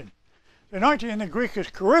 Anointing. The anointing in the Greek is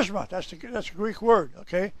charisma. That's a Greek word,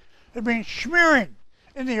 okay? It means smearing.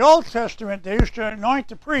 In the Old Testament, they used to anoint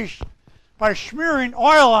the priests by smearing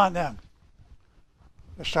oil on them.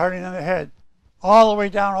 Starting on the head, all the way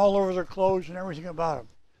down, all over their clothes and everything about them.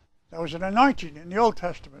 That was an anointing in the Old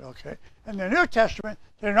Testament, okay? In the New Testament,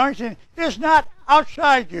 the anointing is not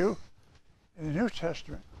outside you. In the New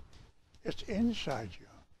Testament, it's inside you.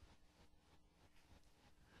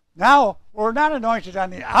 Now, we're not anointed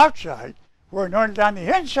on the outside, we're anointed on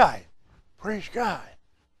the inside. Praise God.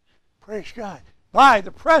 Praise God. By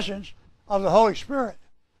the presence of the Holy Spirit.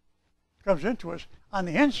 Comes into us on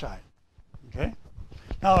the inside. Okay?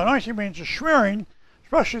 Now, anointing means the smearing,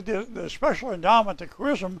 especially the special endowment, the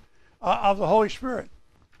charism of the Holy Spirit.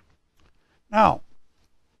 Now,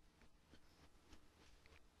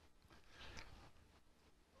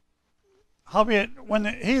 howbeit, when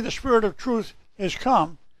the Spirit of truth is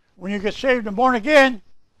come, when you get saved and born again,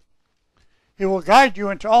 he will guide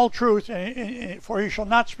you into all truth, for he shall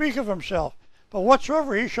not speak of himself, but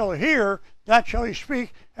whatsoever he shall hear, that shall he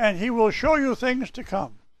speak, and he will show you things to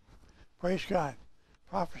come. Praise God.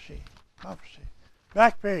 Prophecy.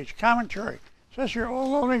 Back page, commentary. It says here,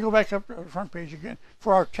 let me go back up to the front page again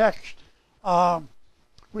for our text.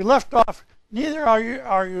 We left off, neither are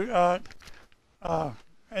you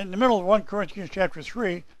in the middle of 1 Corinthians chapter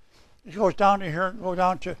 3. It goes down to here,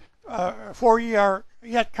 for ye are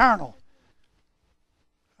yet carnal.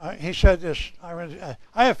 He said this, I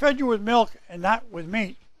have fed you with milk and not with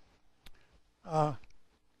meat.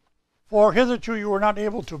 For hitherto you were not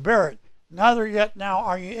able to bear it, neither yet now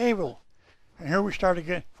are ye able. And here we start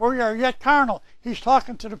again. For ye are yet carnal. He's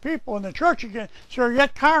talking to the people in the church again. So you're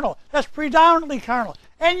yet carnal. That's predominantly carnal.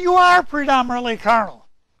 And you are predominantly carnal.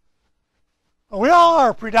 We all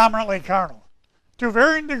are predominantly carnal, to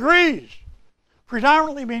varying degrees.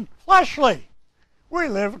 Predominantly mean fleshly. We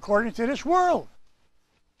live according to this world.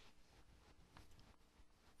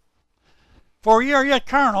 For ye are yet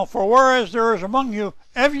carnal, for whereas there is among you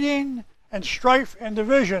envying and strife and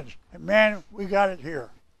divisions. And man, we got it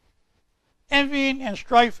here. Envying and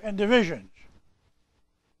strife and divisions.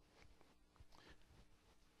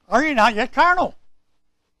 Are you not yet carnal?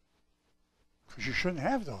 Because you shouldn't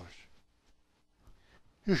have those.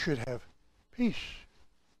 You should have peace,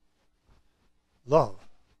 love,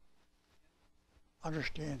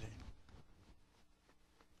 understanding.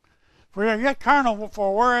 For ye are yet carnal,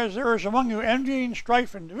 for whereas there is among you envying,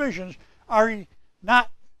 strife, and divisions, are ye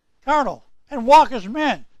not carnal, and walk as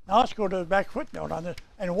men. Now let's go to the back footnote on this.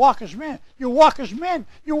 And walk as men. You walk as men.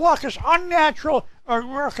 You walk as unnatural, or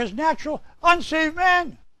walk as natural, unsaved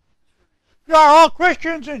men. You are all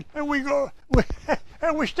Christians, and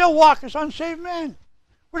we still walk as unsaved men.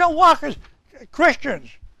 We don't walk as Christians.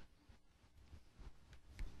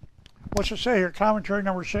 What's it say here? Commentary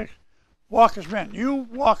number 6. Walk as men. You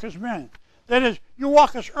walk as men. That is, you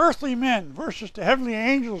walk as earthly men versus the heavenly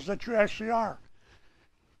angels that you actually are.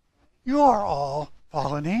 You are all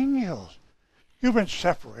fallen angels. You've been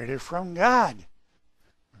separated from God.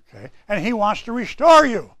 Okay? And he wants to restore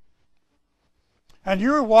you. And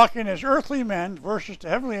you're walking as earthly men versus the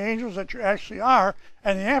heavenly angels that you actually are.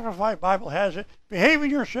 And the Amplified Bible has it,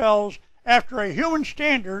 behaving yourselves after a human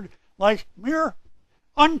standard like mere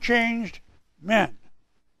unchanged men.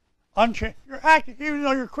 You're acting, even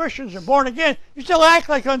though you're Christians and born again, you still act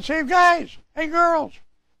like unsaved guys and girls.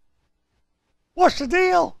 What's the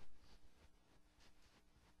deal?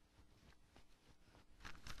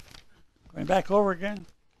 Going back over again.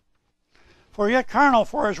 For yet carnal,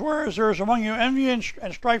 for as whereas there is among you envy and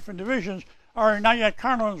strife and divisions, are not yet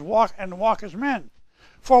carnal and walk as men.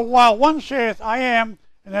 For while one saith, I am,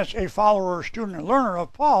 and that's a follower, student, and learner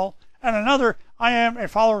of Paul, and another, I am a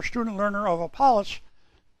follower, student, learner of Apollos,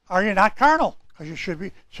 are you not carnal? Because you should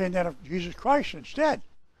be saying that of Jesus Christ instead.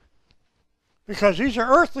 Because these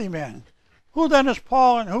are earthly men. Who then is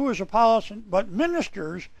Paul and who is Apollos, but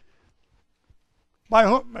ministers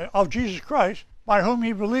of Jesus Christ, by whom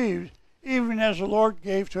he believed, even as the Lord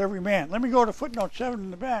gave to every man. Let me go to footnote 7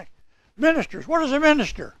 in the back. Ministers. What is a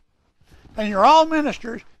minister? And you're all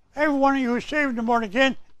ministers. Every one of you who is saved and born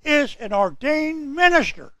again is an ordained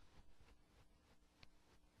minister.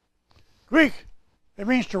 Greek. It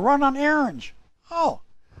means to run on errands. Oh,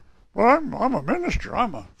 well, I'm a minister.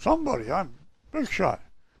 I'm somebody. I'm big shot.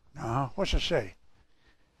 No, what's it say?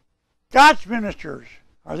 God's ministers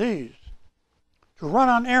are these. To run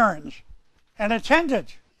on errands. An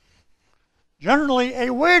attendant. Generally a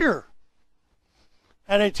waiter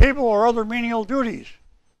at a table or other menial duties.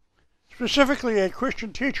 Specifically a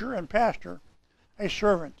Christian teacher and pastor. A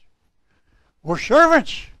servant. We're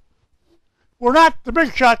servants. We're not the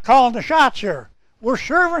big shot calling the shots here. We're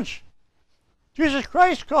servants. Jesus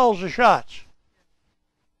Christ calls the shots.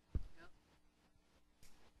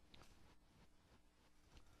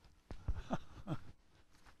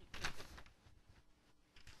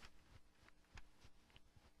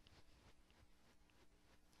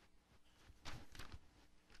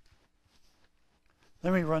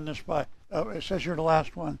 Let me run this by. It says here the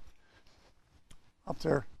last one up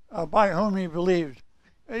there. By whom he believed.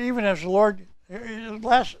 Even as the Lord,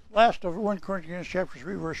 last of 1 Corinthians chapter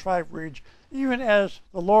 3 verse 5 reads, even as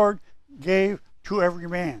the Lord gave to every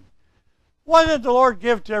man. What did the Lord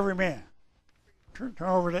give to every man? Turn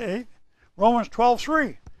over to 8. Romans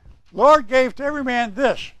 12:3. Lord gave to every man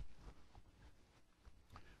this.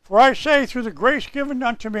 For I say through the grace given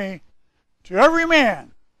unto me, to every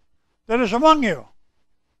man that is among you,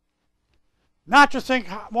 not to think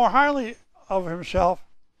more highly of himself,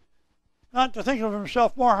 not to think of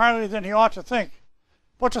himself more highly than he ought to think,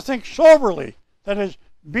 but to think soberly, that is,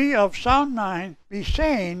 be of sound mind, be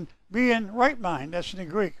sane, be in right mind. That's in the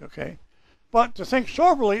Greek, okay? But to think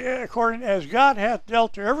soberly, according as God hath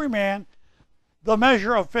dealt to every man the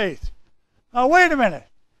measure of faith. Now, wait a minute.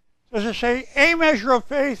 Does it say a measure of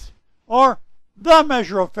faith or the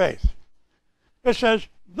measure of faith? It says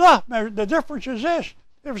the measure. The difference is this.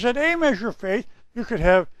 If it said a measure of faith, you could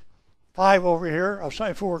have 5 over here, if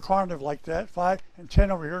it were quantitative like that, 5 and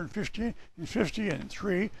 10 over here, and 15 and 50 and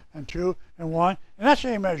 3 and 2 and 1, and that's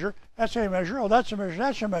a measure, that's a measure, oh, that's a measure,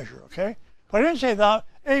 that's a measure, okay? But I didn't say the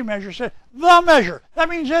a measure, it said the measure. That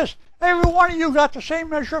means this, every one of you got the same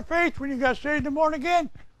measure of faith when you got saved and born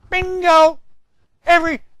again. Bingo!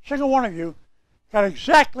 Every single one of you got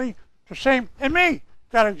exactly the same, and me,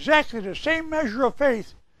 got exactly the same measure of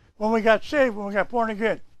faith when we got saved, when we got born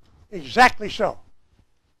again. Exactly so.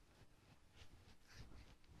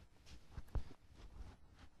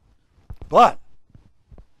 But,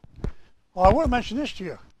 well, I want to mention this to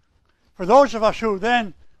you. For those of us who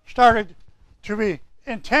then started to be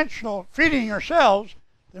intentional feeding yourselves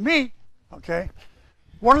the meat, okay,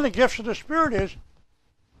 one of the gifts of the Spirit is,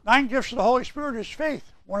 9 gifts of the Holy Spirit is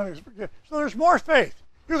faith. So there's more faith.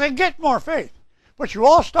 You can get more faith. But you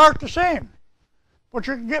all start the same. But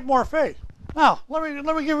you can get more faith. Now, let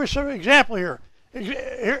me give you some example here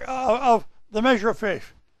of the measure of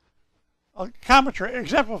faith. A commentary,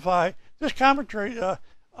 exemplify. This commentary, to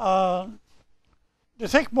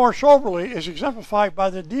think more soberly, is exemplified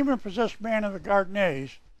by the demon-possessed man of the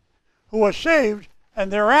Gardens, who was saved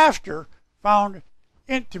and thereafter found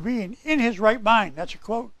to be in his right mind. That's a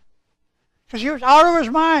quote. Because he was out of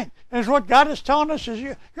his mind. And what God is telling us is,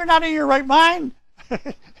 you're not in your right mind.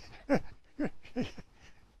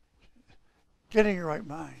 Get in your right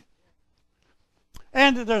mind.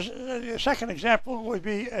 And there's a second example would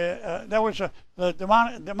be, there was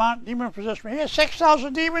the demon-possessed man. He had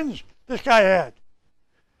 6,000 demons, this guy had.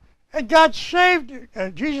 And God saved,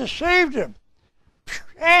 Jesus saved him.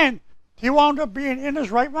 And he wound up being in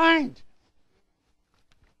his right mind.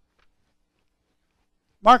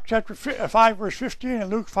 Mark chapter 5, verse 15, and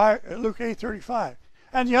Luke 8:35.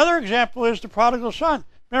 And the other example is the prodigal son.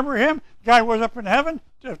 Remember him? The guy was up in heaven,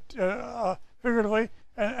 figuratively,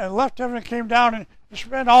 and left heaven and came down and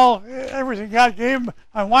spent everything God gave him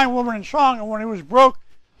on wine, woman, and song. And when he was broke,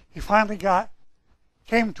 he finally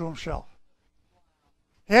came to himself.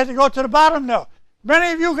 He had to go to the bottom now.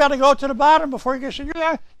 Many of you got to go to the bottom before you get saved.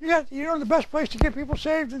 You know the best place to get people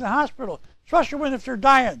saved in the hospital, especially if they're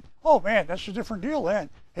dying. Oh man, that's a different deal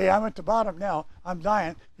then. Hey, I'm at the bottom now. I'm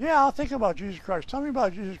dying. Yeah, I'll think about Jesus Christ. Tell me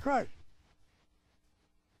about Jesus Christ.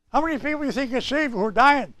 How many people do you think get saved who are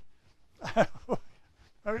dying?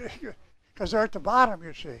 Because they're at the bottom,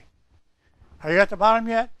 you see. Are you at the bottom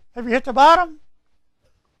yet? Have you hit the bottom?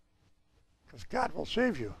 Because God will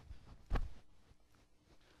save you.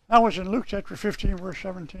 That was in Luke chapter 15, verse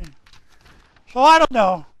 17. So I don't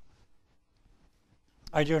know.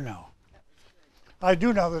 I do know. I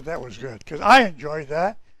do know that was good because I enjoyed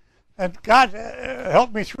that, and God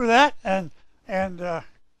helped me through that. And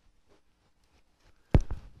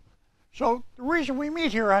so the reason we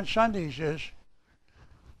meet here on Sundays is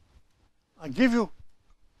I give you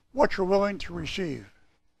what you're willing to receive.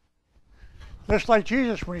 Just like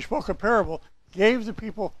Jesus, when he spoke a parable, gave the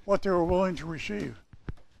people what they were willing to receive.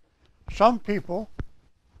 Some people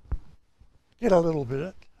get a little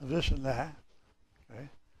bit of this and that, okay?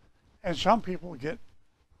 And some people get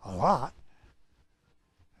a lot,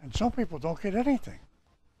 and some people don't get anything.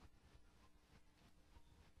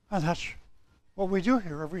 And that's what we do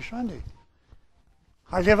here every Sunday.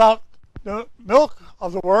 I give out the milk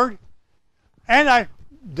of the Word, and I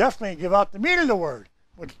definitely give out the meat of the Word.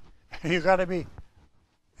 But you got to be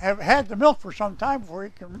have had the milk for some time before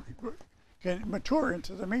he can mature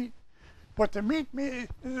into the meat. But the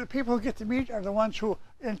people who get the meat are the ones who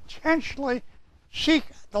intentionally seek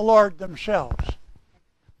the Lord themselves.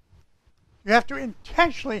 You have to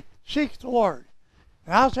intentionally seek the Lord.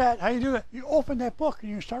 And how's that? How you do it? You open that book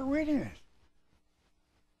and you start reading it.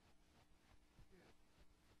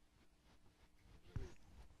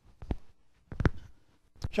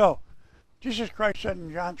 So, Jesus Christ said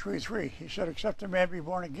in John 3:3, he said, except a man be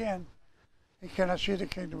born again, he cannot see the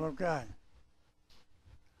kingdom of God.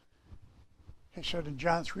 He said in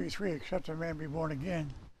John 3:3, except a man be born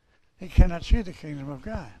again, he cannot see the kingdom of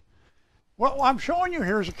God. What I'm showing you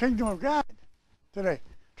here is the kingdom of God today.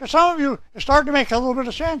 To some of you, it's starting to make a little bit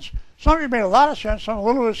of sense. Some of you made a lot of sense, some a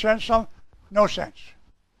little bit of sense, some no sense.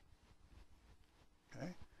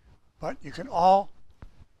 Okay? But you can all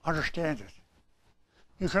understand it.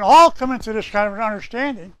 You can all come into this kind of an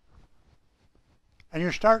understanding, and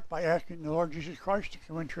you start by asking the Lord Jesus Christ to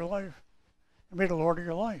come into your life and be the Lord of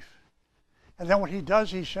your life. And then what he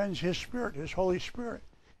does, he sends his Spirit, his Holy Spirit,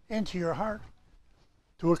 into your heart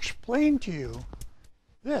to explain to you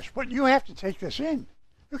this. But you have to take this in.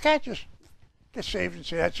 You can't just get saved and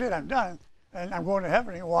say, that's it, I'm done, and I'm going to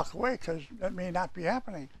heaven and walk away, because that may not be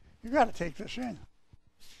happening. You've got to take this in.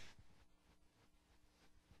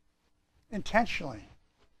 Intentionally.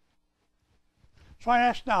 So I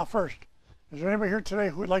ask now first, is there anybody here today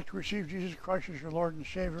who would like to receive Jesus Christ as your Lord and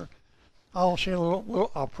Savior? I'll say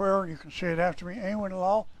a prayer. You can say it after me. Anyone at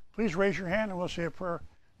all, please raise your hand and we'll say a prayer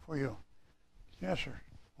for you. Yes, sir.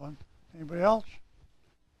 One. Anybody else?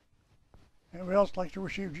 Anybody else like to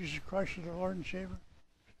receive Jesus Christ as their Lord and Savior?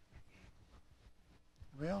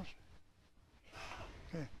 Anybody else?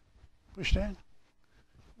 Okay. Please stand.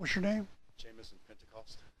 What's your name? Jameson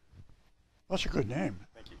Pentecost. That's a good name.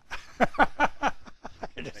 Thank you.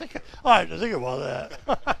 I had to think about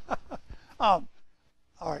that. All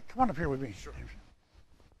right, come on up here with me. Sure.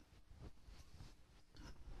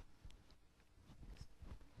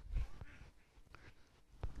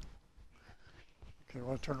 Okay,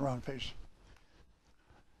 well, turn around and face.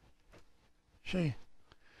 See,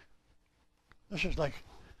 this is like,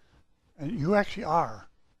 and you actually are,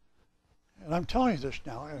 and I'm telling you this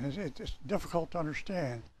now, and it's difficult to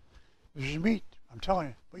understand. This is meat, I'm telling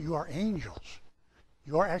you, but you are angels.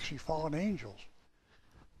 You are actually fallen angels.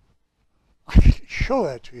 I can show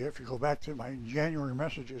that to you if you go back to my January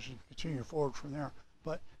messages and continue forward from there.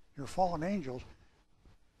 But you're fallen angels,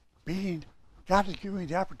 God is giving you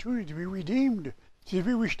the opportunity to be redeemed, to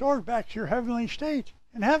be restored back to your heavenly state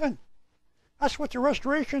in heaven. That's what the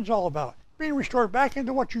restoration is all about, being restored back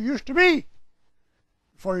into what you used to be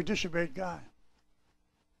before you disobeyed God.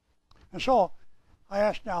 And so, I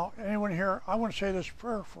ask now, anyone here, I want to say this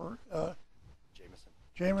prayer for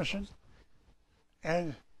Jameson.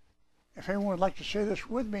 And if anyone would like to say this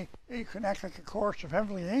with me, you can act like a chorus of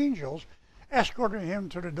heavenly angels escorting him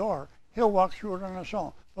to the door. He'll walk through it on his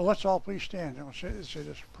own. But let's all please stand and we'll say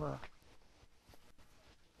this prayer.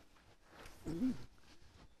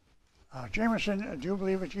 Jameson, do you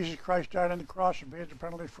believe that Jesus Christ died on the cross and paid the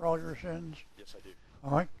penalty for all your sins? Yes, I do.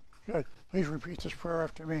 All right, good. Please repeat this prayer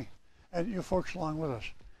after me, and you folks along with us.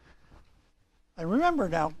 And remember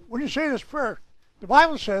now, when you say this prayer, the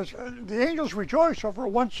Bible says the angels rejoice over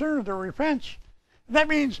one sinner that repents. And that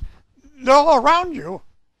means they're all around you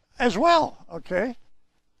as well, okay?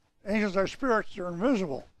 Angels are spirits, they're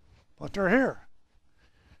invisible, but they're here.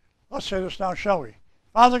 Let's say this now, shall we?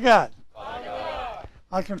 Father God,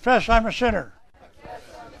 I confess I'm a sinner.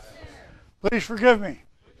 Please forgive me.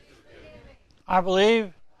 I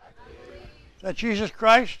believe that Jesus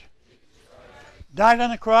Christ died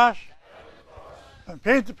on the cross and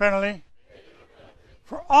paid the penalty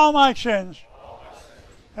for all my sins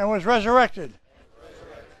and was resurrected.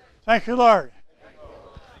 Thank you, Lord.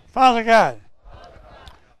 Father God,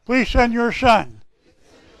 please send your Son,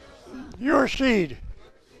 your seed,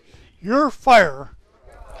 your fire,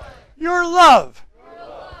 your love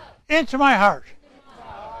into my heart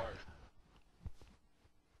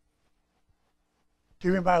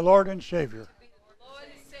to be my Lord and Savior.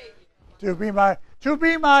 To be my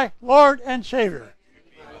Lord and Savior.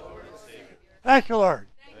 Thank you, Lord.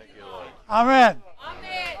 Amen.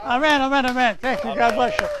 Amen, amen, amen. Thank you. God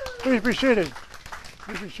bless you. Please be seated.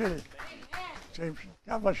 Please be seated. James,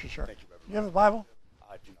 God bless you, sir. Thank you, Reverend. You have a Bible?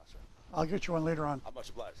 I do not, sir. I'll get you one later on. I'm much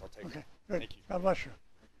obliged. I'll take it. Okay, good. Thank you. God bless you.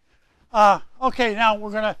 Okay, now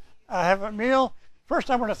we're going to have a meal. First,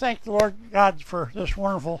 I want to thank the Lord God for this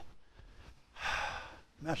wonderful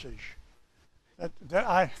message.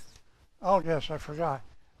 Oh yes, I forgot.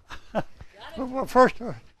 But first,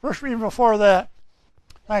 even before that,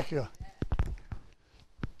 thank you.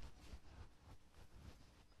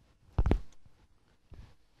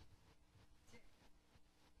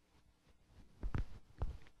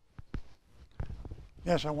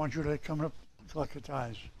 Yes, I want you to come up and collect the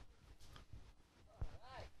tithes.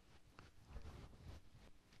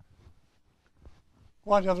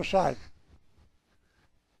 Go on the other side.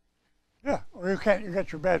 Yeah, or you can't. You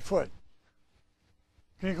got your bad foot.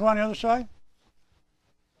 Can you go on the other side?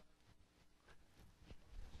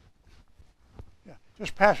 Yeah,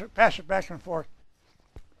 just pass it back and forth.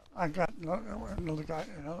 I got another guy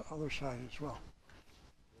on the other side as well.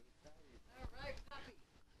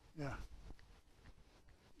 Yeah.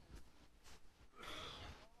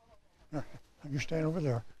 Here, you stand over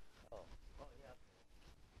there.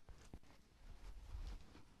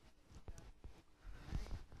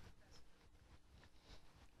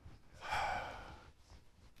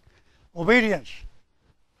 Obedience.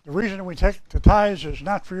 The reason we take the tithes is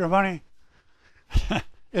not for your money.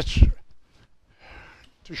 It's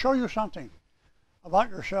to show you something about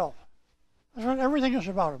yourself. That's what everything is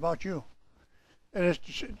about you. It is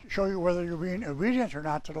to show you whether you're being obedient or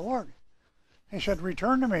not to the Lord. He said,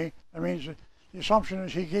 return to me. That means that the assumption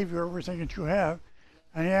is he gave you everything that you have,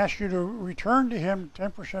 and he asked you to return to him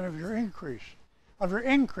 10% of your increase.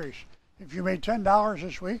 If you made $10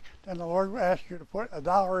 this week, then the Lord will ask you to put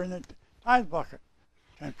 $1 in the tithe bucket,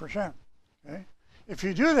 10%. Okay? If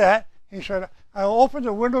you do that, he said, I will open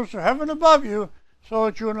the windows of heaven above you so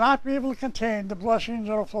that you will not be able to contain the blessings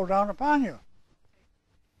that will flow down upon you.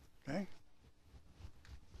 Okay?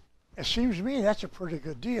 It seems to me that's a pretty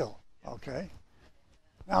good deal. Okay?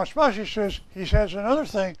 Now, especially he says another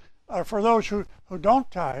thing for those who don't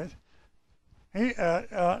tithe.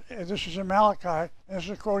 This is in Malachi. This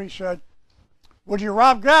is a quote he said, would you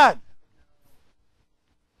rob God?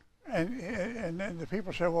 And the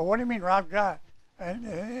people said, well, what do you mean rob God? And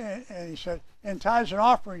he said, in tithes and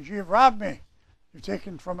offerings, you have robbed me. You've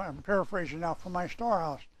taken from, I'm paraphrasing now, from my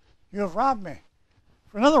storehouse. You have robbed me.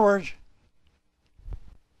 In other words,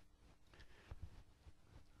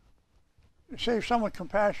 save some with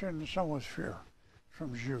compassion and some with fear,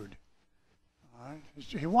 from Jude. All right?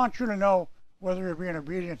 He wants you to know whether you're being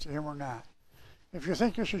obedient to him or not. If you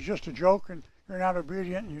think this is just a joke and you're not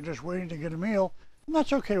obedient and you're just waiting to get a meal, then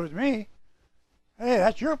that's okay with me. Hey,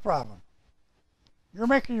 that's your problem. You're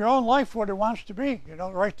making your own life what it wants to be. You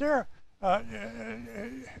know, right there,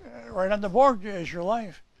 right on the board is your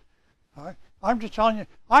life. All right? I'm just telling you,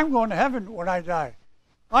 I'm going to heaven when I die.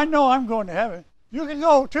 I know I'm going to heaven. You can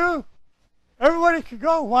go too. Everybody can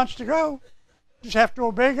go, wants to go. Just have to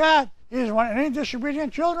obey God. He doesn't want any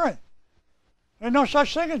disobedient children. There's no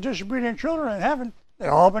such thing as disobedient children in heaven.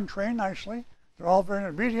 They've all been trained nicely. They're all very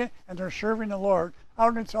obedient, and they're serving the Lord.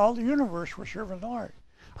 Out into all the universe, we're serving the Lord.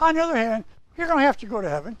 On the other hand, you don't have to go to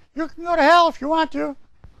heaven. You can go to hell if you want to.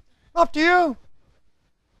 Up to you.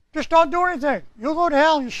 Just don't do anything. You'll go to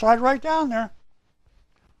hell. You slide right down there.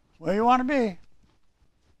 Where you want to be.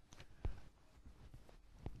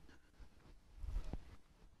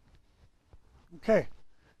 Okay.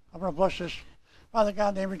 I'm going to bless this. Father God,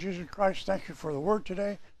 in the name of Jesus Christ, thank you for the word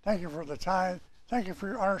today. Thank you for the tithe. Thank you for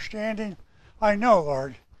your understanding. I know,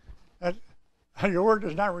 Lord, that your word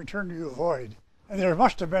does not return to you void. And there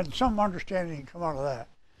must have been some understanding come out of that.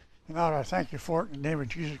 And Lord, I thank you for it in the name of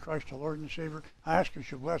Jesus Christ, the Lord and Savior. I ask you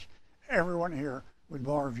to bless everyone here with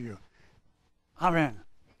more of you. Amen.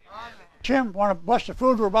 Amen. Tim, want to bless the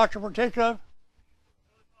food we're about to partake of?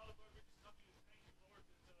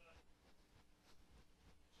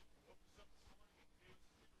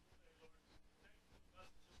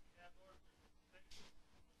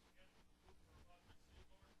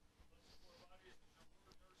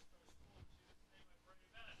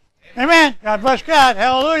 Amen. God bless God.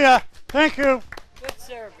 Hallelujah. Thank you.